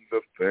making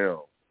the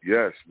film.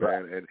 Yes,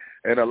 man. Right.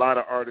 And a lot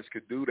of artists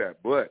could do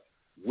that. But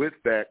with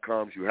that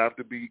comes you have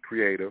to be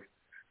creative.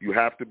 You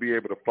have to be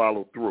able to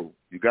follow through.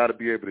 You got to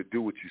be able to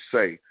do what you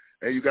say.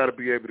 And you got to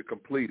be able to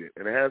complete it.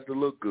 And it has to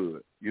look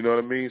good. You know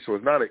what I mean? So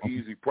it's not an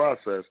easy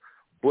process,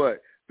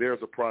 but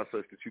there's a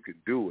process that you can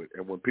do it.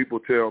 And when people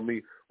tell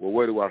me, well,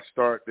 where do I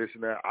start, this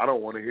and that, I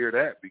don't want to hear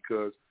that,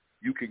 because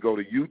you can go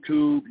to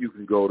YouTube, you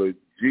can go to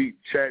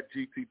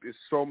ChatGPT. There's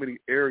so many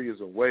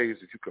areas and ways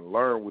that you can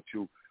learn what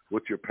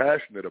you're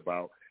passionate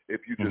about.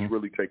 If you just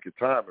really take your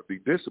time and be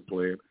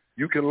disciplined,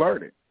 you can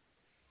learn it.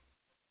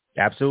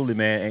 Absolutely,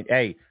 man. And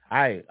hey,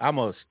 I'm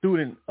a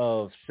student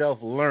of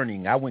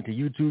self-learning. I went to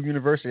YouTube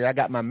University. I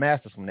got my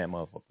master's from that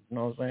motherfucker. You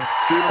know what I'm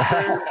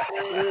saying?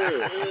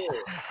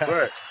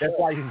 Right. That's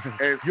why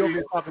you'll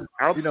be talking.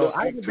 I ain't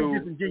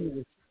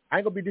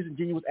gonna be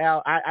disingenuous,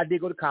 Al. I did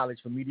go to college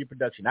for media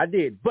production. I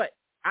did, but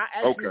I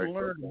actually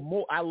learned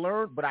more. I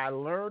learned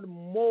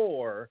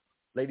more,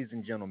 ladies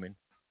and gentlemen,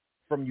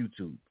 from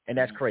YouTube, and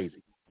that's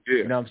crazy. Yeah,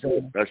 you know what I'm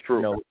saying? That's true.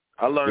 You know,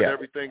 I learned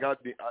everything I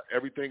did.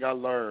 Everything I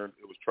learned,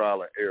 it was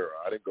trial and error.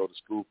 I didn't go to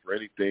school for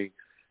anything,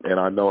 and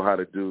I know how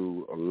to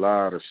do a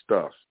lot of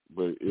stuff.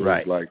 But it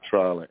was like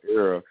trial and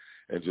error,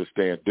 and just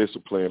staying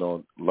disciplined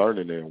on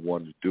learning it and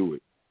wanting to do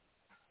it.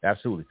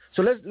 Absolutely.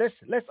 So let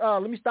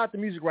me start the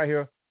music right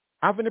here.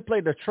 I'm gonna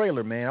play the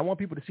trailer, man. I want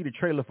people to see the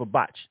trailer for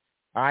Botch.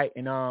 All right,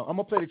 and I'm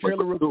gonna play the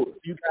trailer real quick so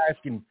you guys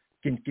can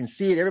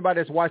see it. Everybody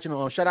that's watching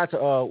on, shout out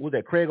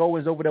to Craig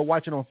Owens over there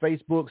watching on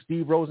Facebook.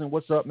 Steve Rosen,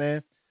 what's up,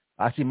 man?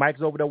 I see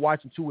Mike's over there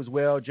watching too as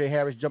well. Jay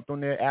Harris jumped on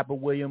there. Apple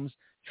Williams,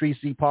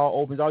 Tracy, Paul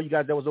Opens, all you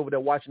guys that was over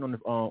there watching on the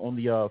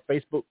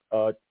Facebook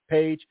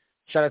page.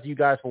 Shout out to you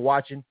guys for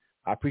watching.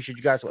 I appreciate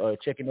you guys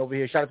checking over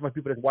here. Shout out to my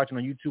people that's watching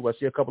on YouTube. I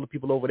see a couple of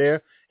people over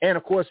there. And,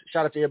 of course,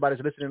 shout out to everybody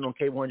that's listening on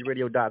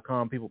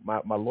K100radio.com, people,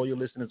 my loyal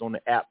listeners on the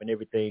app and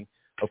everything.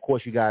 Of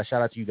course, you guys,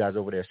 shout out to you guys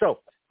over there. So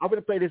I'm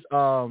going to play this.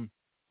 I'm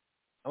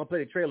going to play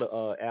the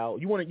trailer, Al.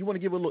 You want to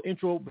give a little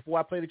intro before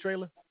I play the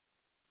trailer?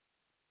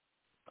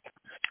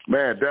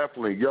 Man,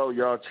 definitely. Yo,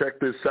 y'all, check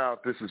this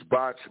out. This is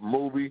Botch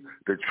movie,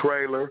 the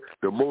trailer.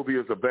 The movie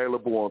is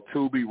available on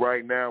Tubi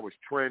right now. It's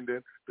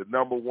trending. The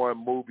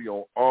 #1 movie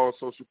on all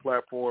social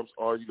platforms.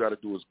 All you got to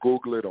do is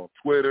Google it on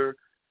Twitter,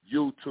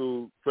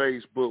 YouTube,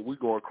 Facebook. We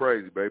going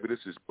crazy, baby.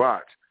 This is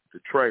Botch,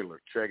 the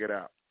trailer. Check it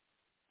out.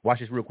 Watch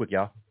this real quick,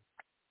 y'all.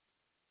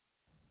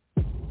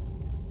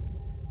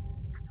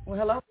 Well,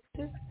 hello.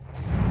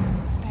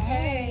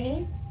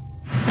 Hey.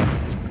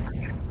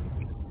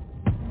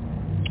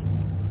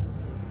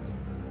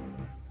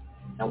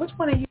 Now, which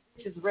one of you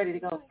is ready to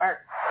go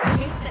first?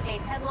 News that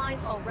made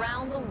headlines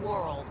around the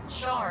world,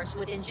 charged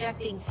with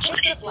injecting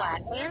Cicloplat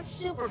and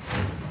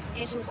superfood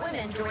into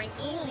women during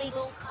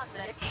illegal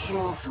cosmetic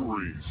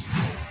surgeries.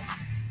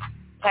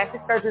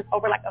 Plastic surgery is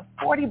over like a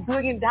 $40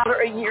 billion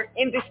a year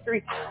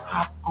industry.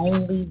 I've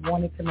only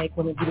wanted to make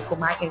women beautiful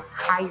my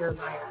entire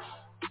life.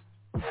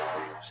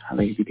 How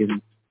late you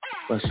getting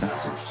bus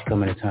shots? She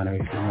come into town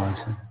every few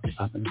months and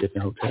pop in a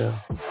different hotel.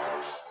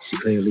 She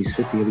pay at least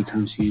 $50 every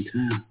time she in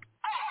town.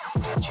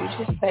 Did you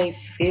just say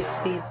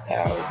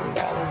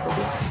 $50,000 a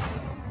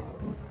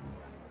week?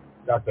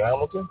 Dr.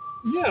 Hamilton?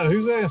 Yeah,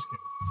 who's asking?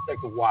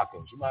 Detective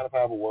Watkins, you mind if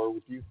I have a word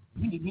with you?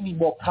 We need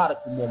more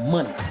product and more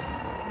money.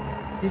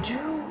 Did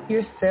you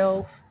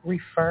yourself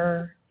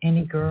refer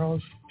any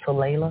girls to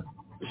Layla?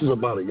 This is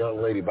about a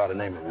young lady by the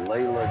name of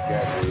Layla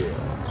Gabrielle.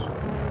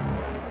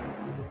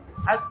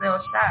 I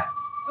sell shots,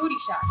 booty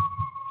shots.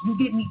 You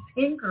give me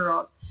 10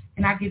 girls,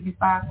 and I give you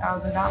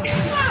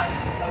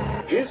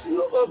 $5,000. This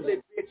little ugly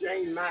bitch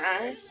Jane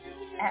mine.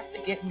 After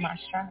getting my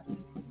shot,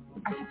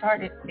 I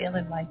started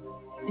feeling like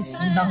this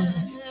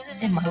numbness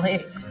in my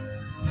legs.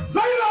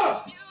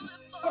 Layla!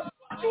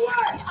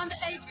 What?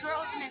 Underage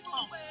girls in that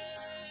phone.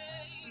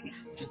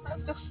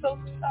 I'm just so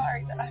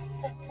sorry that I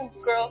set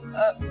those girls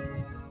up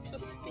to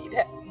see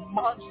that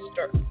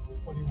monster.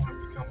 What do you want to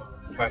become,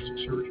 a plastic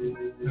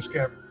surgeon, Miss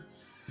Gabbard?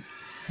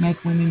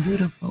 Make women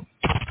beautiful.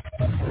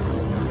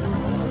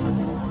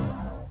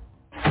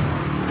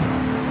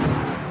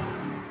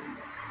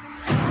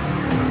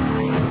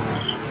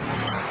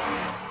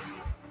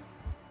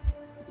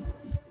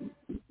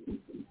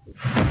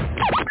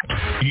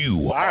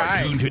 You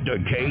are tuned to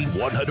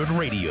K100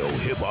 Radio,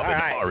 Hip Hop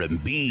and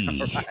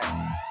R&B.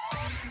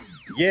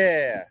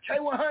 Yeah.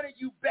 K100,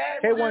 you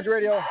bad. K100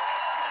 Radio.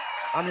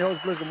 I'm your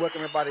host, Blizzard.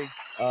 Welcome, everybody.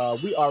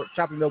 We are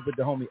chopping it up with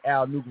the homie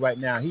Al Nuke right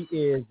now. He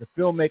is the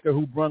filmmaker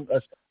who brung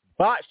us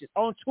Botched. It's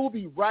on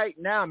Tubi right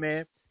now,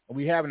 man. And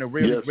we're having a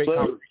really great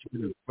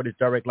conversation for this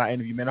direct line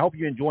interview, man. I hope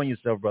you're enjoying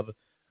yourself, brother.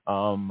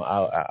 I'm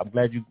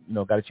glad you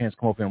got a chance to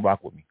come up here and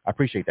rock with me. I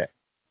appreciate that.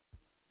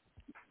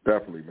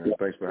 Definitely, man.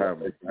 Thanks for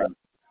having me.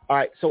 All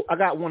right, so I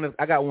got one, and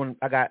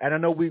I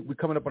know we're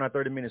coming up on our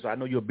 30 minutes, so I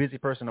know you're a busy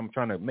person. I'm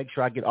trying to make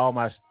sure I get all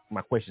my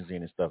questions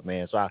in and stuff,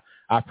 man. So I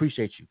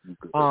appreciate you.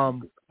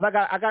 But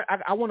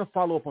I want to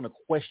follow up on a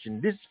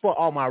question. This is for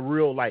all my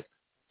real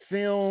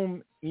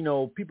film,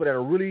 people that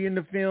are really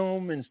into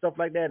film and stuff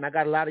like that. And I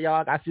got a lot of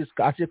y'all. I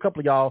see a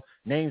couple of y'all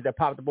names that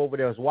popped up over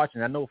there. I was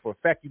watching. I know for a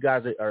fact you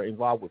guys are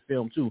involved with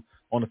film too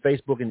on the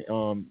Facebook and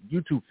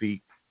YouTube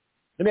feed.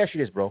 Let me ask you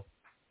this, bro.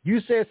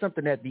 You said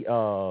something that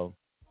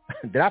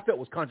that I felt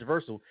was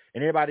controversial,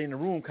 and everybody in the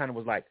room kind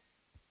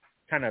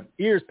of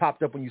ears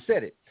popped up when you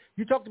said it.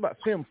 You talked about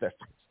film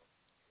festivals,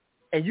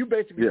 and you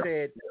basically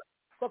said,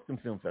 fuck them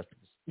film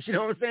festivals. You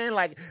know what I'm saying?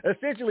 Like,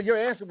 essentially your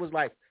answer was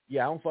like,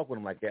 yeah, I don't fuck with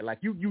them like that. Like,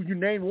 you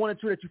named one or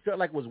two that you felt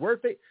like was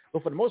worth it,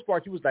 but for the most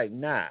part, you was like,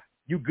 nah,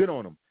 you good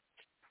on them.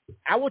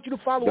 I want you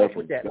to follow up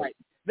with that. Like,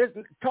 let's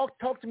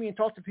talk to me and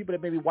talk to people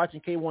that may be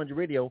watching K100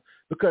 Radio,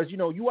 because,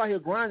 you out here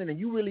grinding, and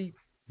you really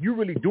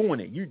doing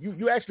it.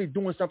 You actually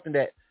doing something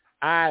that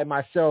I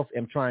myself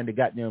am trying to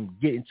get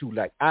into.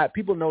 Like,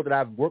 people know that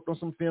I've worked on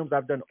some films.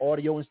 I've done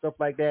audio and stuff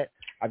like that.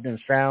 I've done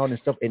sound and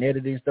stuff and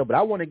editing and stuff. But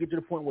I want to get to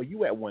the point where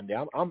you at one day.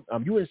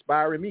 You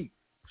inspiring me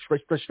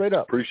straight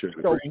up. Appreciate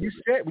it. So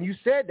when you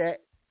said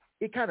that,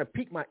 it kind of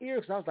piqued my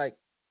ears, because I was like,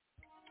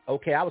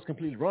 okay, I was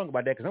completely wrong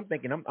about that, because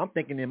I'm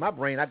thinking in my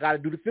brain I got to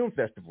do the film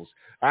festivals.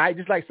 All right,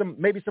 just like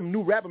maybe some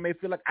new rapper may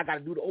feel like I got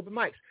to do the open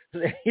mics.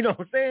 You know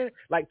what I'm saying?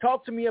 Like,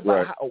 talk to me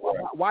about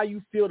why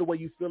you feel the way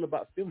you feel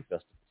about film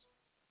festivals.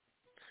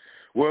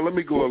 Well, let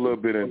me go a little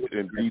bit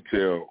in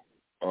detail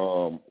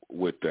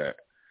with that.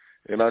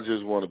 And I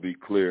just want to be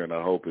clear, and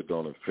I hope it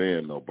don't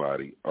offend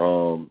nobody.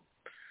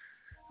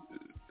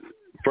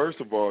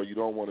 First of all, you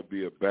don't want to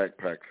be a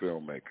backpack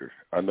filmmaker.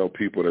 I know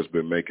people that's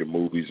been making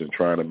movies and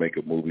trying to make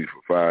a movie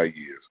for 5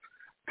 years,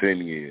 10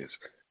 years,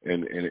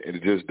 and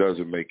it just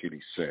doesn't make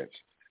any sense.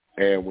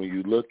 And when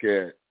you look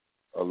at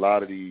a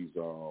lot of these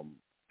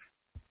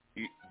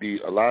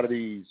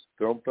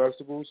film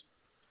festivals,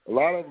 a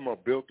lot of them are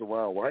built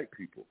around white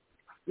people.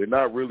 They're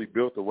not really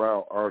built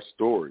around our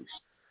stories.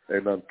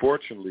 And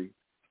unfortunately,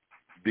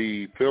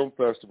 the film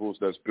festivals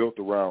that's built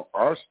around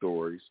our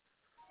stories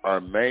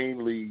are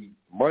mainly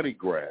money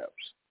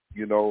grabs,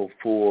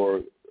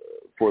 for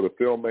the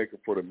filmmaker,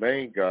 for the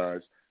main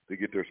guys to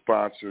get their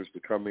sponsors to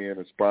come in,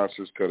 and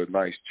sponsors cut a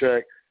nice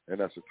check,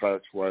 and that's a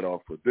tax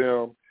write-off for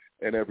them,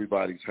 and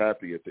everybody's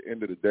happy. At the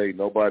end of the day,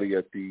 nobody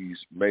at these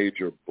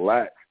major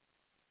black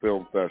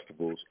film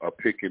festivals are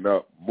picking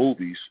up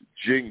movies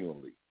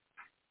genuinely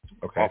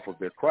off of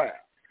their craft.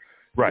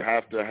 Right.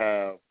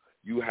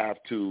 You have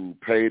to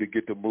pay to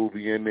get the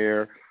movie in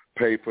there,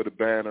 pay for the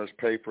banners,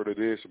 pay for the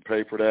this and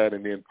pay for that,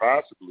 and then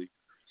possibly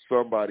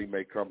somebody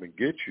may come and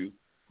get you.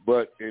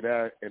 But in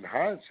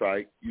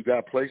hindsight, you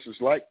got places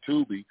like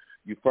Tubi.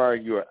 You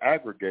find you're an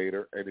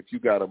aggregator, and if you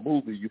got a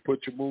movie, you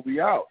put your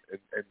movie out,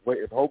 and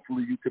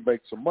hopefully you can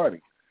make some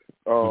money.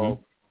 A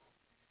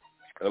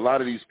lot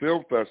of these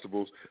film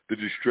festivals, the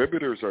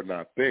distributors are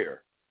not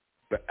there.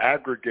 The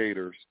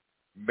aggregators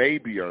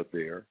maybe are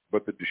there,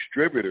 but the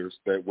distributors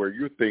where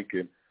you're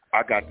thinking,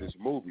 I got this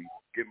movie,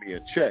 give me a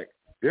check,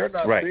 they're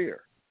not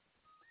there.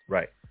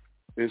 Right.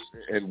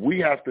 And we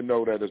have to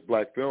know that as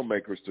black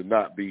filmmakers to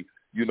not be,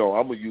 I'm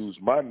going to use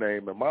my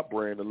name and my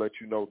brand to let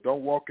you know,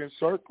 don't walk in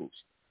circles.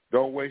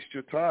 Don't waste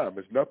your time.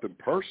 It's nothing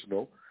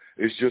personal.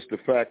 It's just the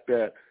fact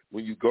that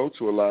when you go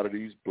to a lot of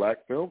these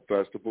black film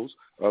festivals,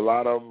 a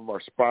lot of them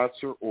are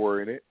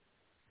sponsor-oriented,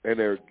 and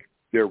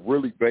they're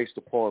really based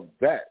upon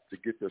that to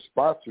get their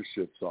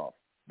sponsorships off.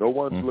 No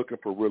one's looking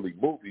for really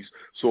movies,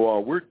 so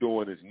all we're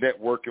doing is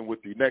networking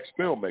with the next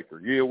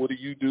filmmaker. Yeah, what do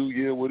you do?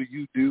 Yeah, what do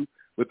you do?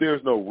 But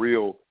there's no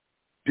real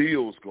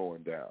deals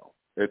going down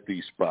at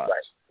these spots.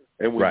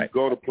 And when you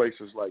go to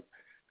places like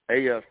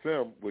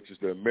AFM, which is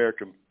the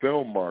American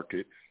Film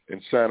Market, in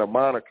Santa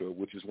Monica,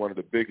 which is one of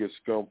the biggest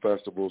film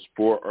festivals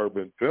for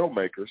urban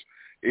filmmakers,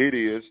 it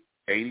is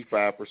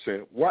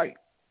 85% white.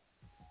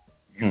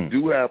 You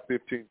do have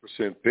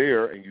 15%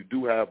 there, and you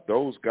do have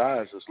those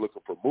guys that's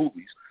looking for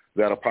movies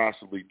that'll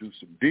possibly do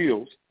some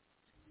deals.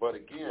 But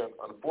again,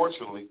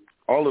 unfortunately,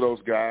 all of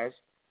those guys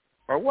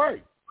are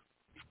white.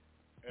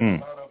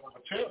 And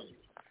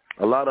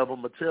a lot of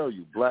them will tell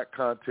you black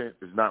content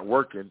is not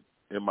working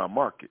in my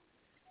market.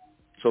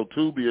 So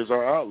Tubi is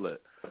our outlet.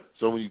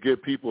 So when you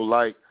get people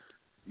like,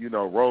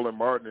 Roland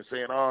Martin and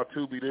saying, oh,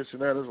 Tubi this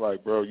and that, it's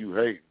like, bro, you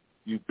hate.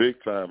 You big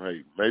time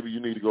hate. Maybe you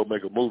need to go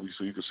make a movie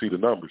so you can see the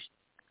numbers.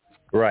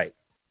 Right.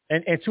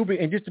 And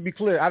Tubi, and just to be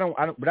clear, I don't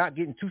without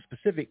getting too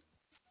specific,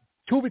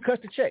 Tubi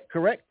cuts the check,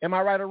 correct? Am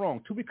I right or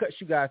wrong? Tubi cuts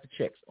you guys the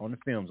checks on the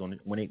films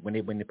when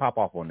they pop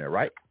off on there,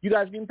 right? You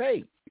guys getting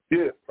paid.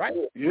 Yeah. Right?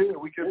 Yeah,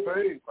 we get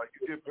paid. Like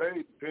you get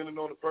paid depending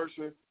on the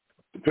person.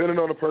 Depending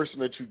on the person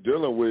that you're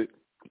dealing with,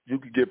 you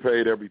could get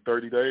paid every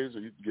 30 days or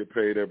you can get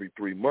paid every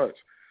 3 months.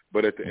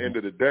 But at the end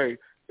of the day,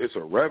 it's a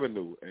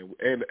revenue.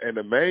 And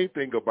the main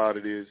thing about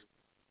it is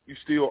you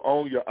still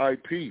own your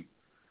IP.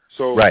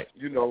 So,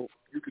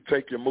 you could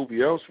take your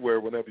movie elsewhere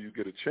whenever you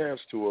get a chance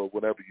to or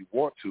whenever you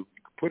want to. You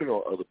can put it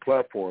on other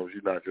platforms.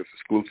 You're not just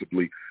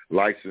exclusively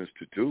licensed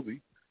to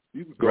Tubi.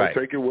 You can go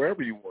take it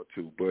wherever you want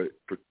to. But,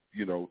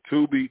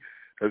 Tubi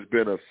has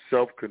been a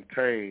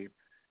self-contained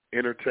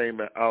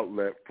entertainment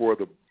outlet for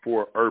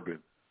urban.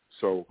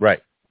 So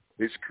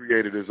it's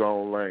created its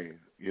own lane.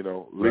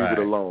 Leave it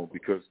alone,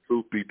 because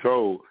truth be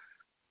told,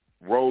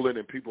 Roland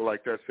and people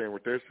like that saying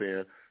what they're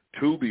saying,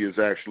 Tubi is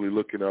actually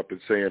looking up and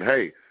saying,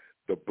 hey,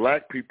 the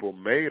black people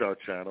made our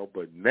channel,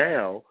 but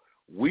now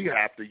we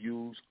have to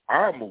use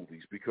our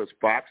movies because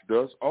Fox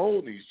does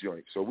own these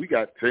joints. So we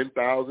got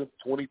 10,000,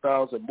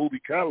 20,000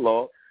 movie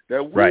catalog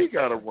that we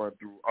got to run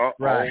through our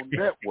own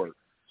network.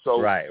 So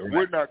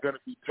we're not going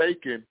to be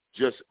taking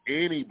just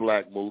any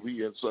black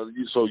movie. And so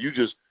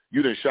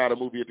you done shot a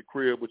movie at the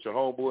crib with your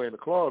homeboy in the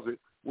closet.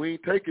 We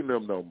ain't taking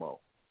them no more.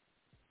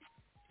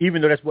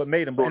 Even though that's what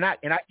made them. And I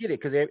get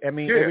it, because,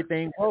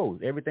 everything grows.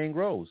 Everything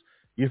grows.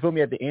 You feel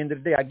me? At the end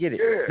of the day, I get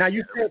it. Yeah. Now,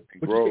 you said,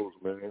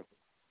 man.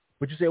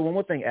 But you said one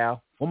more thing,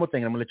 Al. One more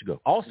thing, and I'm going to let you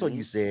go. Also,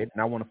 you said,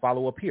 and I want to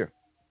follow up here,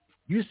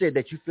 you said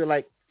that you feel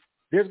like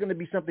there's going to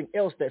be something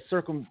else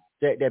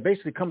that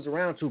basically comes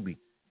around Tubi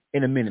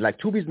in a minute. Like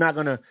Tubi's not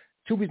going to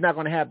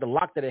have the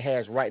lock that it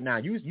has right now.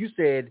 You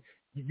said,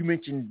 you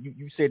mentioned,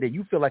 you said that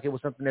you feel like it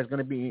was something that's going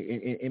to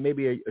be in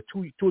maybe a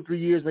 2 or 3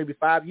 years, maybe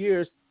 5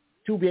 years.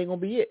 Tubi ain't going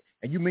to be it.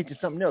 And you mentioned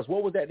something else.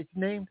 What was that you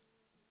named?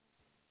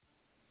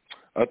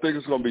 I think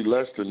it's going to be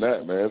less than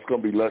that, man. It's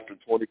going to be less than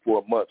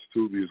 24 months.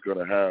 Tubi is going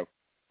to have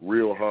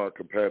real hard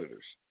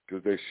competitors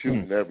because they're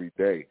shooting every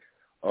day.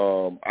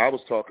 I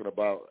was talking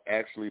about,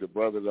 actually, the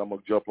brother that I'm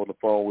going to jump on the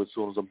phone with as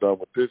soon as I'm done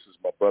with this is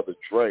my brother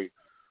Dre,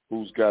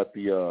 who's got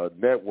the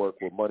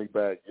network with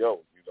Moneybag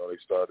Yo. They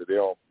started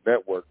their own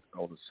network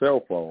on the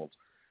cell phones.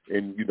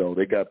 And,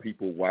 they got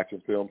people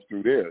watching films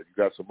through there. You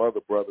got some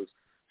other brothers.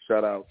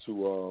 Shout out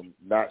to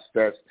Not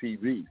Stats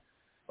TV.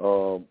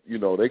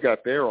 They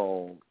got their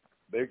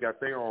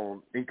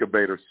own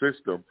incubator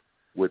system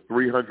with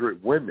 300,000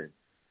 women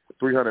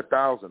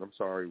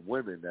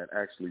that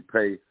actually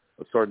pay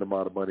a certain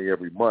amount of money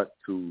every month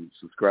to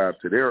subscribe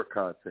to their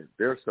content,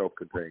 their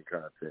self-contained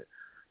content.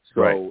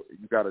 So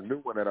you got a new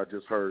one that I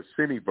just heard,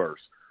 Cineverse,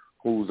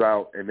 who's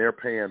out, and they're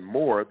paying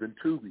more than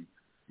Tubi,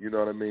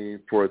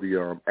 for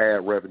the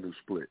ad revenue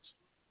splits.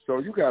 So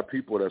you got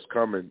people that's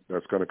coming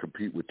that's going to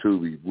compete with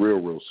Tubi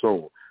real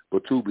soon.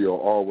 But Tubi will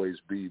always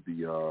be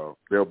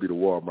they'll be the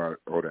Walmart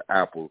or the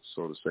Apple,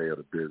 so to say, of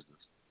the business.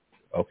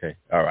 Okay.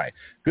 All right.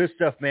 Good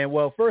stuff, man.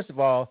 Well, first of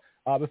all,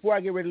 before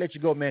I get ready to let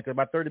you go, man, because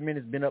about 30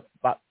 minutes been up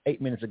about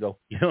 8 minutes ago.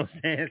 You know what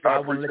I'm saying? So I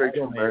appreciate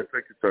you, man.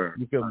 Take your time.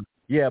 You feel me?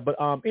 Yeah, but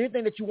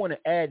anything that you want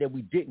to add that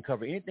we didn't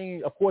cover,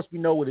 anything, of course, we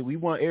know that we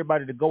want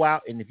everybody to go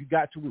out, and if you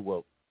got Tubi,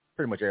 well,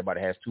 pretty much everybody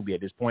has Tubi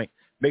at this point.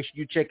 Make sure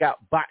you check out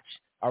Botch.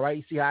 All right,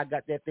 you see how I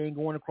got that thing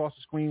going across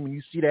the screen? When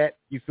you see that,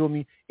 you feel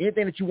me?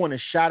 Anything that you want to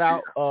shout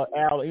out,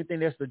 Al,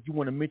 anything else that you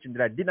want to mention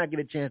that I did not get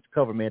a chance to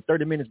cover, man?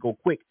 30 minutes go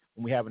quick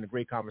when we're having a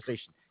great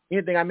conversation.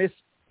 Anything I missed?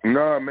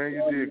 No, man,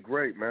 you did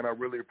great, man. I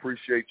really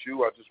appreciate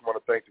you. I just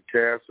want to thank the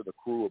cast and the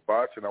crew of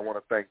Botch, and I want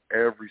to thank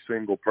every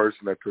single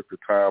person that took the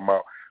time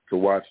out to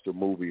watch the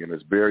movie. And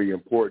it's very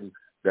important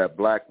that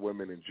black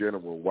women in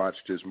general watch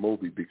this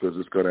movie because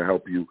it's going to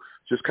help you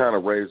just kind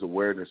of raise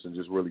awareness and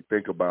just really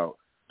think about,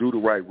 do the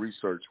right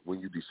research when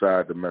you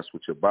decide to mess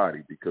with your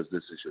body because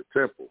this is your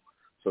temple.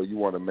 So you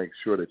want to make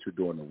sure that you're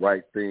doing the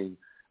right thing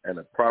and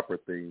the proper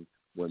thing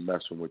when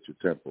messing with your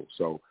temple.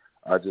 So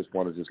I just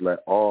want to let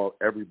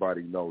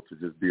everybody know to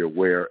just be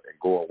aware and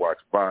go and watch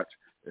Botch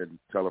and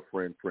tell a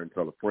friend,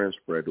 tell a friend,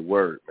 spread the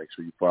word. Make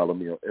sure you follow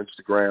me on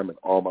Instagram and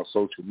all my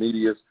social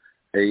medias,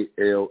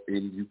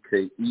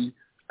 ALNUKE,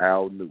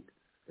 Al Nuke.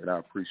 And I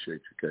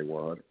appreciate you,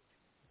 K100.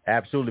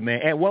 Absolutely,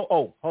 man. And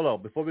hold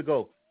on, before we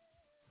go,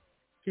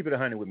 keep it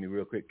 100 with me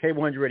real quick.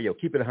 K100 Radio,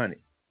 keep it 100.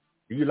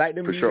 Do you like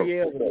them BBLs? Sure.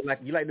 You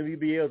like the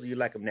BBLs or you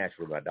like them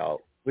natural, my dog?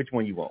 Which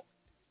one you want?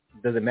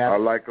 Does it matter? I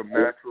like them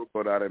natural,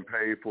 but I done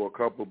paid for a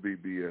couple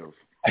BBLs.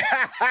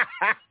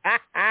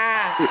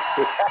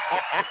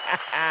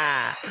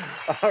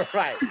 All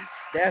right.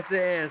 That's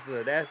the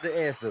answer. That's the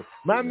answer.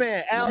 My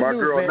man, Al My Nuke,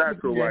 girl man.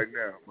 natural right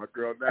now. My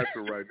girl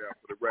natural right now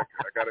for the record.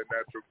 I got a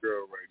natural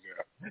girl right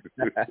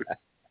now.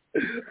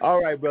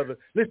 All right, brother.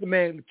 Listen,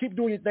 man, keep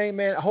doing your thing,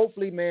 man.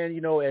 Hopefully, man,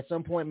 you know, at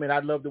some point, man,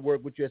 I'd love to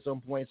work with you at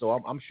some point. So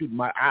I'm shooting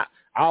I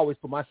always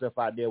put myself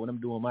out there when I'm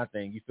doing my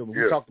thing. You feel me?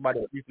 Yeah. We talked about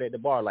it briefly at the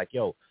bar, like,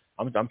 yo,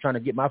 I'm trying to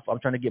get my foot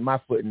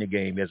in the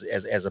game as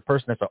a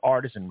person that's an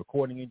artist and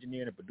recording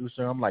engineer and a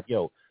producer. I'm like,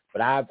 yo,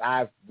 but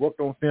I've worked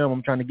on film.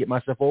 I'm trying to get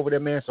myself over there,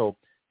 man. So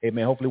hey,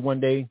 man, hopefully one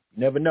day, you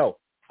never know.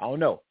 I don't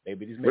know.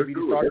 Maybe this may be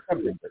the start of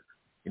something. But,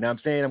 you know what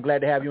I'm saying? I'm glad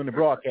to have you on the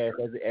broadcast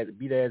as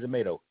be there as a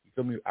mate, though. You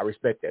feel me? I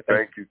respect that.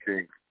 Thank you,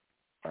 King.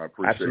 I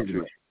appreciate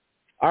you.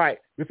 All right.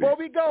 Before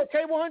we go,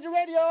 K100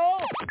 Radio.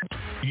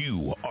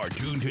 You are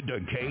tuned to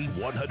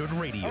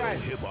K100 Radio,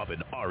 right. hip-hop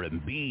and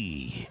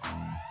R&B.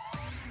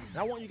 And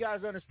I want you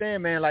guys to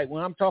understand, man, like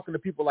when I'm talking to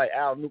people like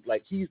Al Nuke,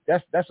 like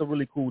that's a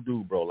really cool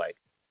dude, bro. Like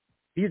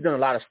he's done a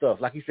lot of stuff.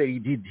 Like he said,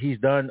 he's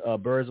done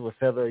Birds of a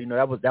Feather. You know,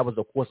 that was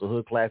of course a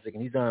hood classic,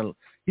 and he's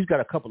got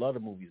a couple other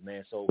movies,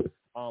 man. So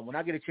when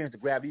I get a chance to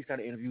grab these kind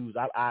of interviews,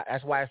 I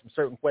that's why I ask him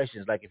certain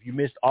questions. Like if you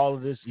missed all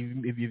of this,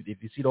 if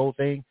you see the whole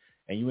thing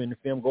and you in the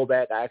film, go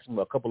back. I ask him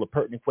a couple of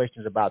pertinent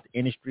questions about the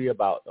industry,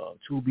 about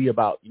Tubi,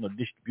 about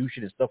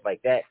distribution and stuff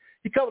like that.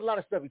 He covered a lot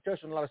of stuff. He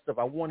touched on a lot of stuff.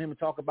 I want him to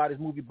talk about his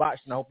movie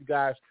Botched, and I hope you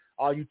guys,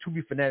 all you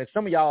Tubi fanatics,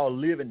 some of y'all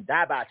live and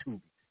die by Tubi.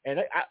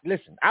 And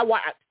listen, I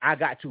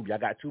got Tubi. I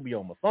got Tubi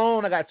on my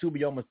phone. I got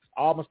Tubi on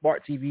all my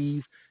smart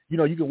TVs. You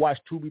know, you can watch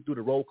Tubi through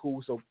the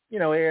Roku. So,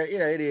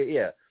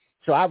 yeah.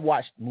 So I've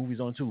watched movies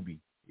on Tubi.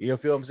 You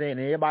feel what I'm saying? And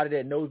everybody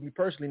that knows me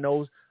personally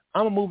knows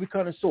I'm a movie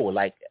connoisseur.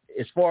 Like,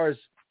 as far as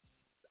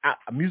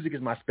music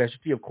is my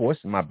specialty, of course,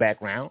 in my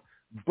background.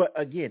 But,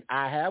 again,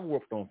 I have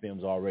worked on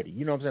films already.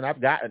 You know what I'm saying? I've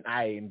got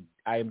an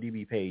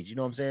IMDb page. You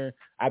know what I'm saying?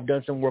 I've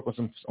done some work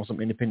on some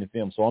independent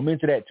films. So I'm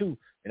into that, too.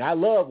 And I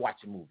love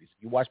watching movies.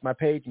 You watch my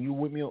page and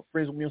you're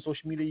friends with me on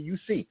social media, you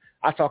see.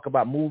 I talk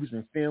about movies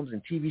and films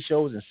and TV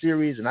shows and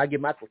series, and I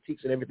give my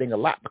critiques and everything a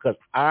lot because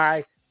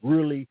I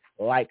really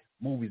like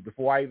movies.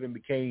 Before I even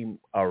became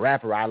a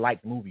rapper, I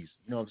liked movies.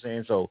 You know what I'm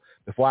saying? So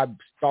before I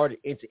started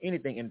into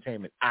anything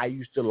entertainment, I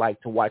used to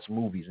like to watch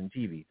movies and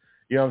TV.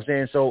 You know what I'm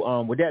saying?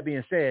 So with that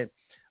being said,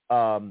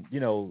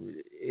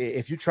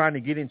 if you're trying to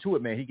get into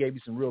it, man, he gave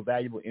you some real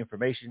valuable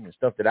information and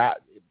stuff that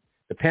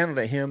the panel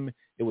that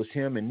it was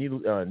him and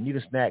Nina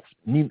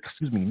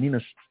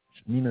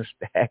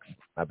Stacks,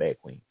 my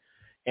bad, Queen.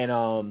 And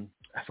I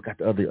forgot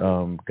the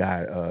other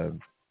guy.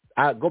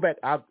 I go back.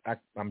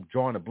 I'm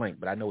drawing a blank,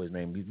 but I know his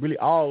name. He's really,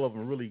 all of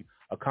them really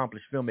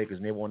accomplished filmmakers,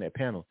 and they were on that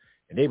panel,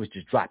 and they was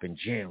just dropping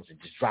gems.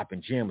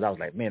 I was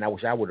like, man, I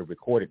wish I would have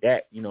recorded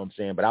that. You know what I'm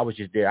saying? But I was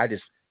just there. I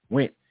just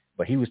went.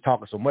 But he was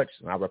talking so much,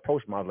 and I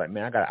approached him. I was like,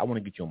 man, I want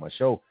to get you on my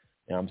show.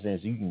 You know what I'm saying?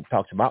 So you can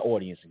talk to my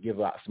audience and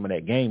give out some of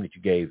that game that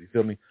you gave. You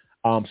feel me?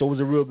 So it was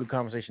a real good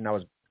conversation. I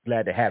was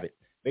glad to have it.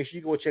 Make sure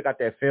you go check out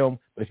that film.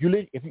 But if you're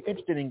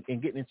interested in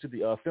getting into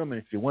the film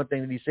industry, one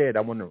thing that he said,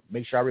 I want to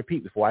make sure I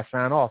repeat before I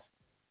sign off.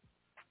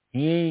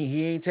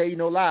 He ain't tell you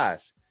no lies.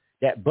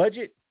 That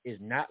budget is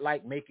not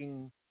like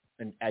making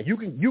you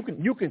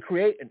can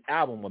create an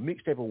album, a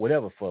mixtape, or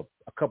whatever for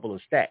a couple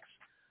of stacks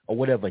or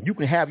whatever. You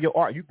can have your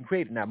art. You can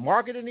create it. Now,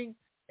 marketing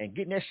and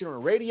getting that shit on the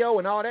radio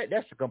and all that,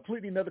 that's a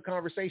completely another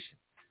conversation.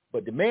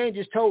 But the man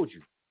just told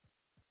you,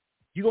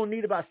 you're going to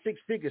need about 6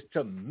 figures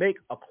to make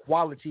a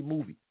quality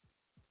movie.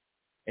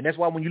 And that's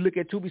why when you look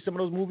at Tubi, some of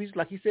those movies,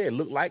 like he said,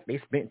 look like they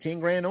spent 10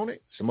 grand on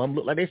it. Some of them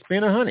look like they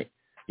spent 100.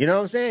 You know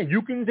what I'm saying?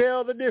 You can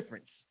tell the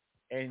difference.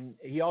 And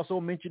he also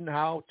mentioned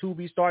how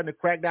Tubi's starting to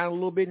crack down a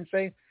little bit and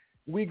say,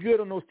 we good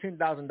on those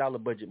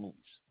 $10,000 budget movies.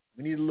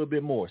 We need a little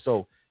bit more.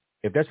 So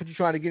if that's what you're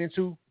trying to get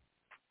into,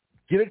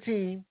 get a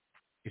team.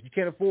 If you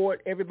can't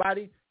afford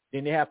everybody,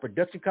 then they have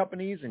production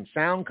companies and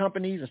sound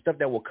companies and stuff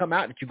that will come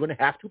out that you're going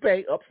to have to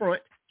pay up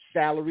front,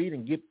 salaried,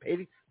 and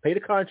pay the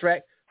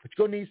contract, but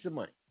you're going to need some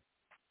money.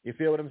 You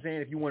feel what I'm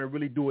saying? If you want to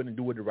really do it and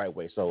do it the right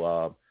way. So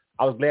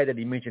I was glad that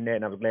he mentioned that,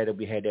 and I was glad that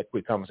we had that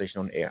quick conversation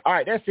on the air. All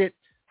right, that's it.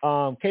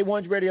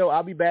 K1's Radio,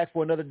 I'll be back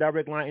for another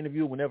direct line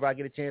interview whenever I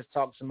get a chance to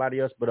talk to somebody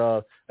else.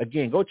 But,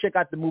 again, go check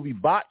out the movie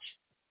Botch.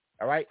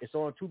 All right? It's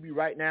on Tubi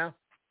right now.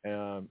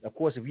 Of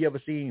course, if you ever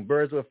seen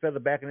Birds of a Feather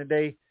back in the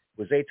day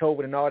with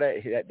Zaytoven and all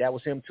that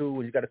was him too.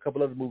 And he's got a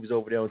couple other movies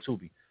over there on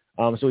Tubi.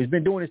 So he's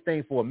been doing this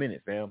thing for a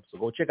minute, fam. So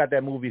go check out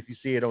that movie if you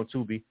see it on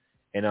Tubi.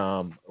 And,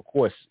 of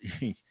course,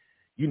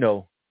 you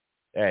know,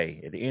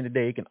 hey, at the end of the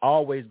day, it can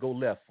always go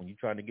left when you're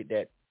trying to get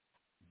that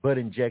butt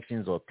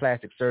injections or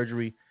plastic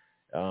surgery.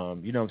 You know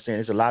what I'm saying?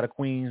 There's a lot of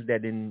queens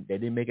that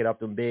didn't make it off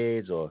them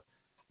beds, or,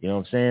 you know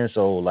what I'm saying?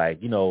 So, like,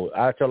 you know,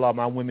 I tell all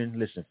my women,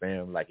 listen,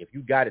 fam, like, if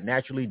you got it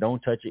naturally, don't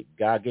touch it.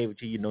 God gave it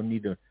to you. No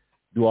need to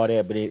do all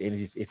that. But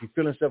if you're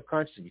feeling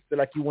self-conscious and you feel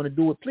like you want to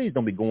do it, please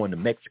don't be going to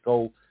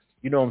Mexico,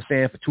 you know what I'm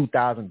saying, for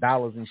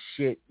 $2,000 and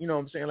shit. You know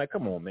what I'm saying? Like,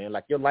 come on, man.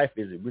 Like, your life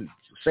is really,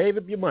 save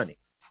up your money.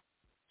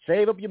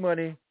 Save up your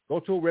money. Go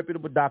to a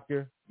reputable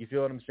doctor, you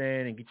feel what I'm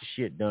saying, and get your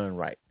shit done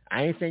right.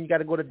 I ain't saying you got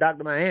to go to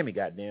Dr. Miami,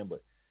 goddamn,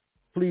 but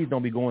please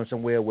don't be going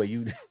somewhere where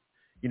you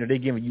you know, they're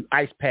giving you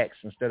ice packs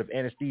instead of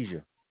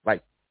anesthesia.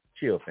 Like,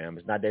 chill, fam.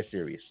 It's not that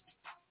serious.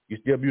 You're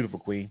still beautiful,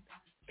 Queen.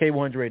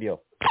 K100 Radio.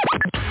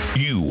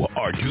 You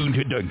are tuned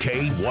to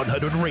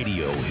K100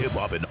 Radio, hip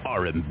hop and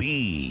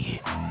R&B.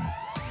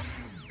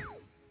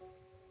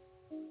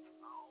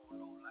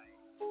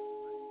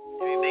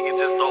 These niggas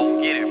just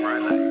don't get it, bro.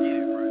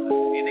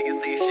 These niggas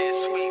think shit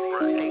sweet,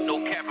 bro. Ain't no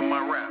cap in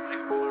my rap.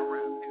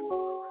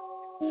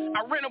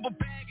 I ran up a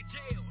bag of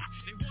jail.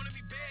 They wanted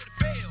me bad to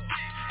fail.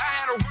 I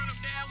had to run him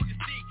down with the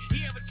stick. He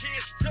have a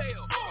chance to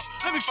tell.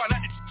 Let me find out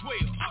that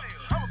you're 12.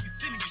 I'ma be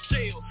sitting in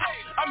jail.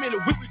 I'm in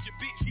a whip with your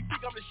bitch. She think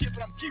I'm the shit,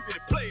 but I'm keeping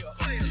it player.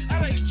 I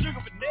like to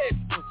trigger finesse.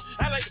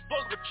 I like to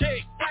fuck with a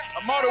check.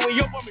 I'm all the way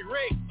up on me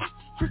red.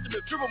 Crystal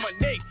milk drip on my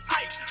neck.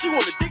 She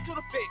want to dick to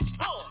the face.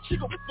 She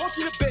gon' perform,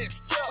 she the best.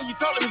 When you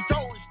talk to me,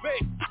 don't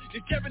respect.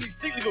 This Japanese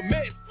stick is a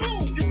mess.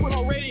 This one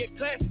already a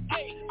classic.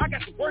 I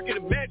got to work in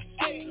the match.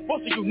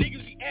 Most of you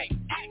niggas be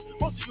acting.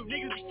 Most of you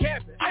niggas be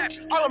capping.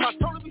 All of my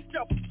total be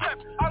stepping.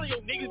 All of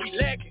your niggas be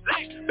lacking.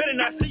 Better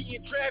not see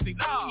you in traffic.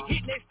 He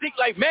hitting that stick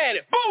like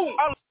Madden. Boom!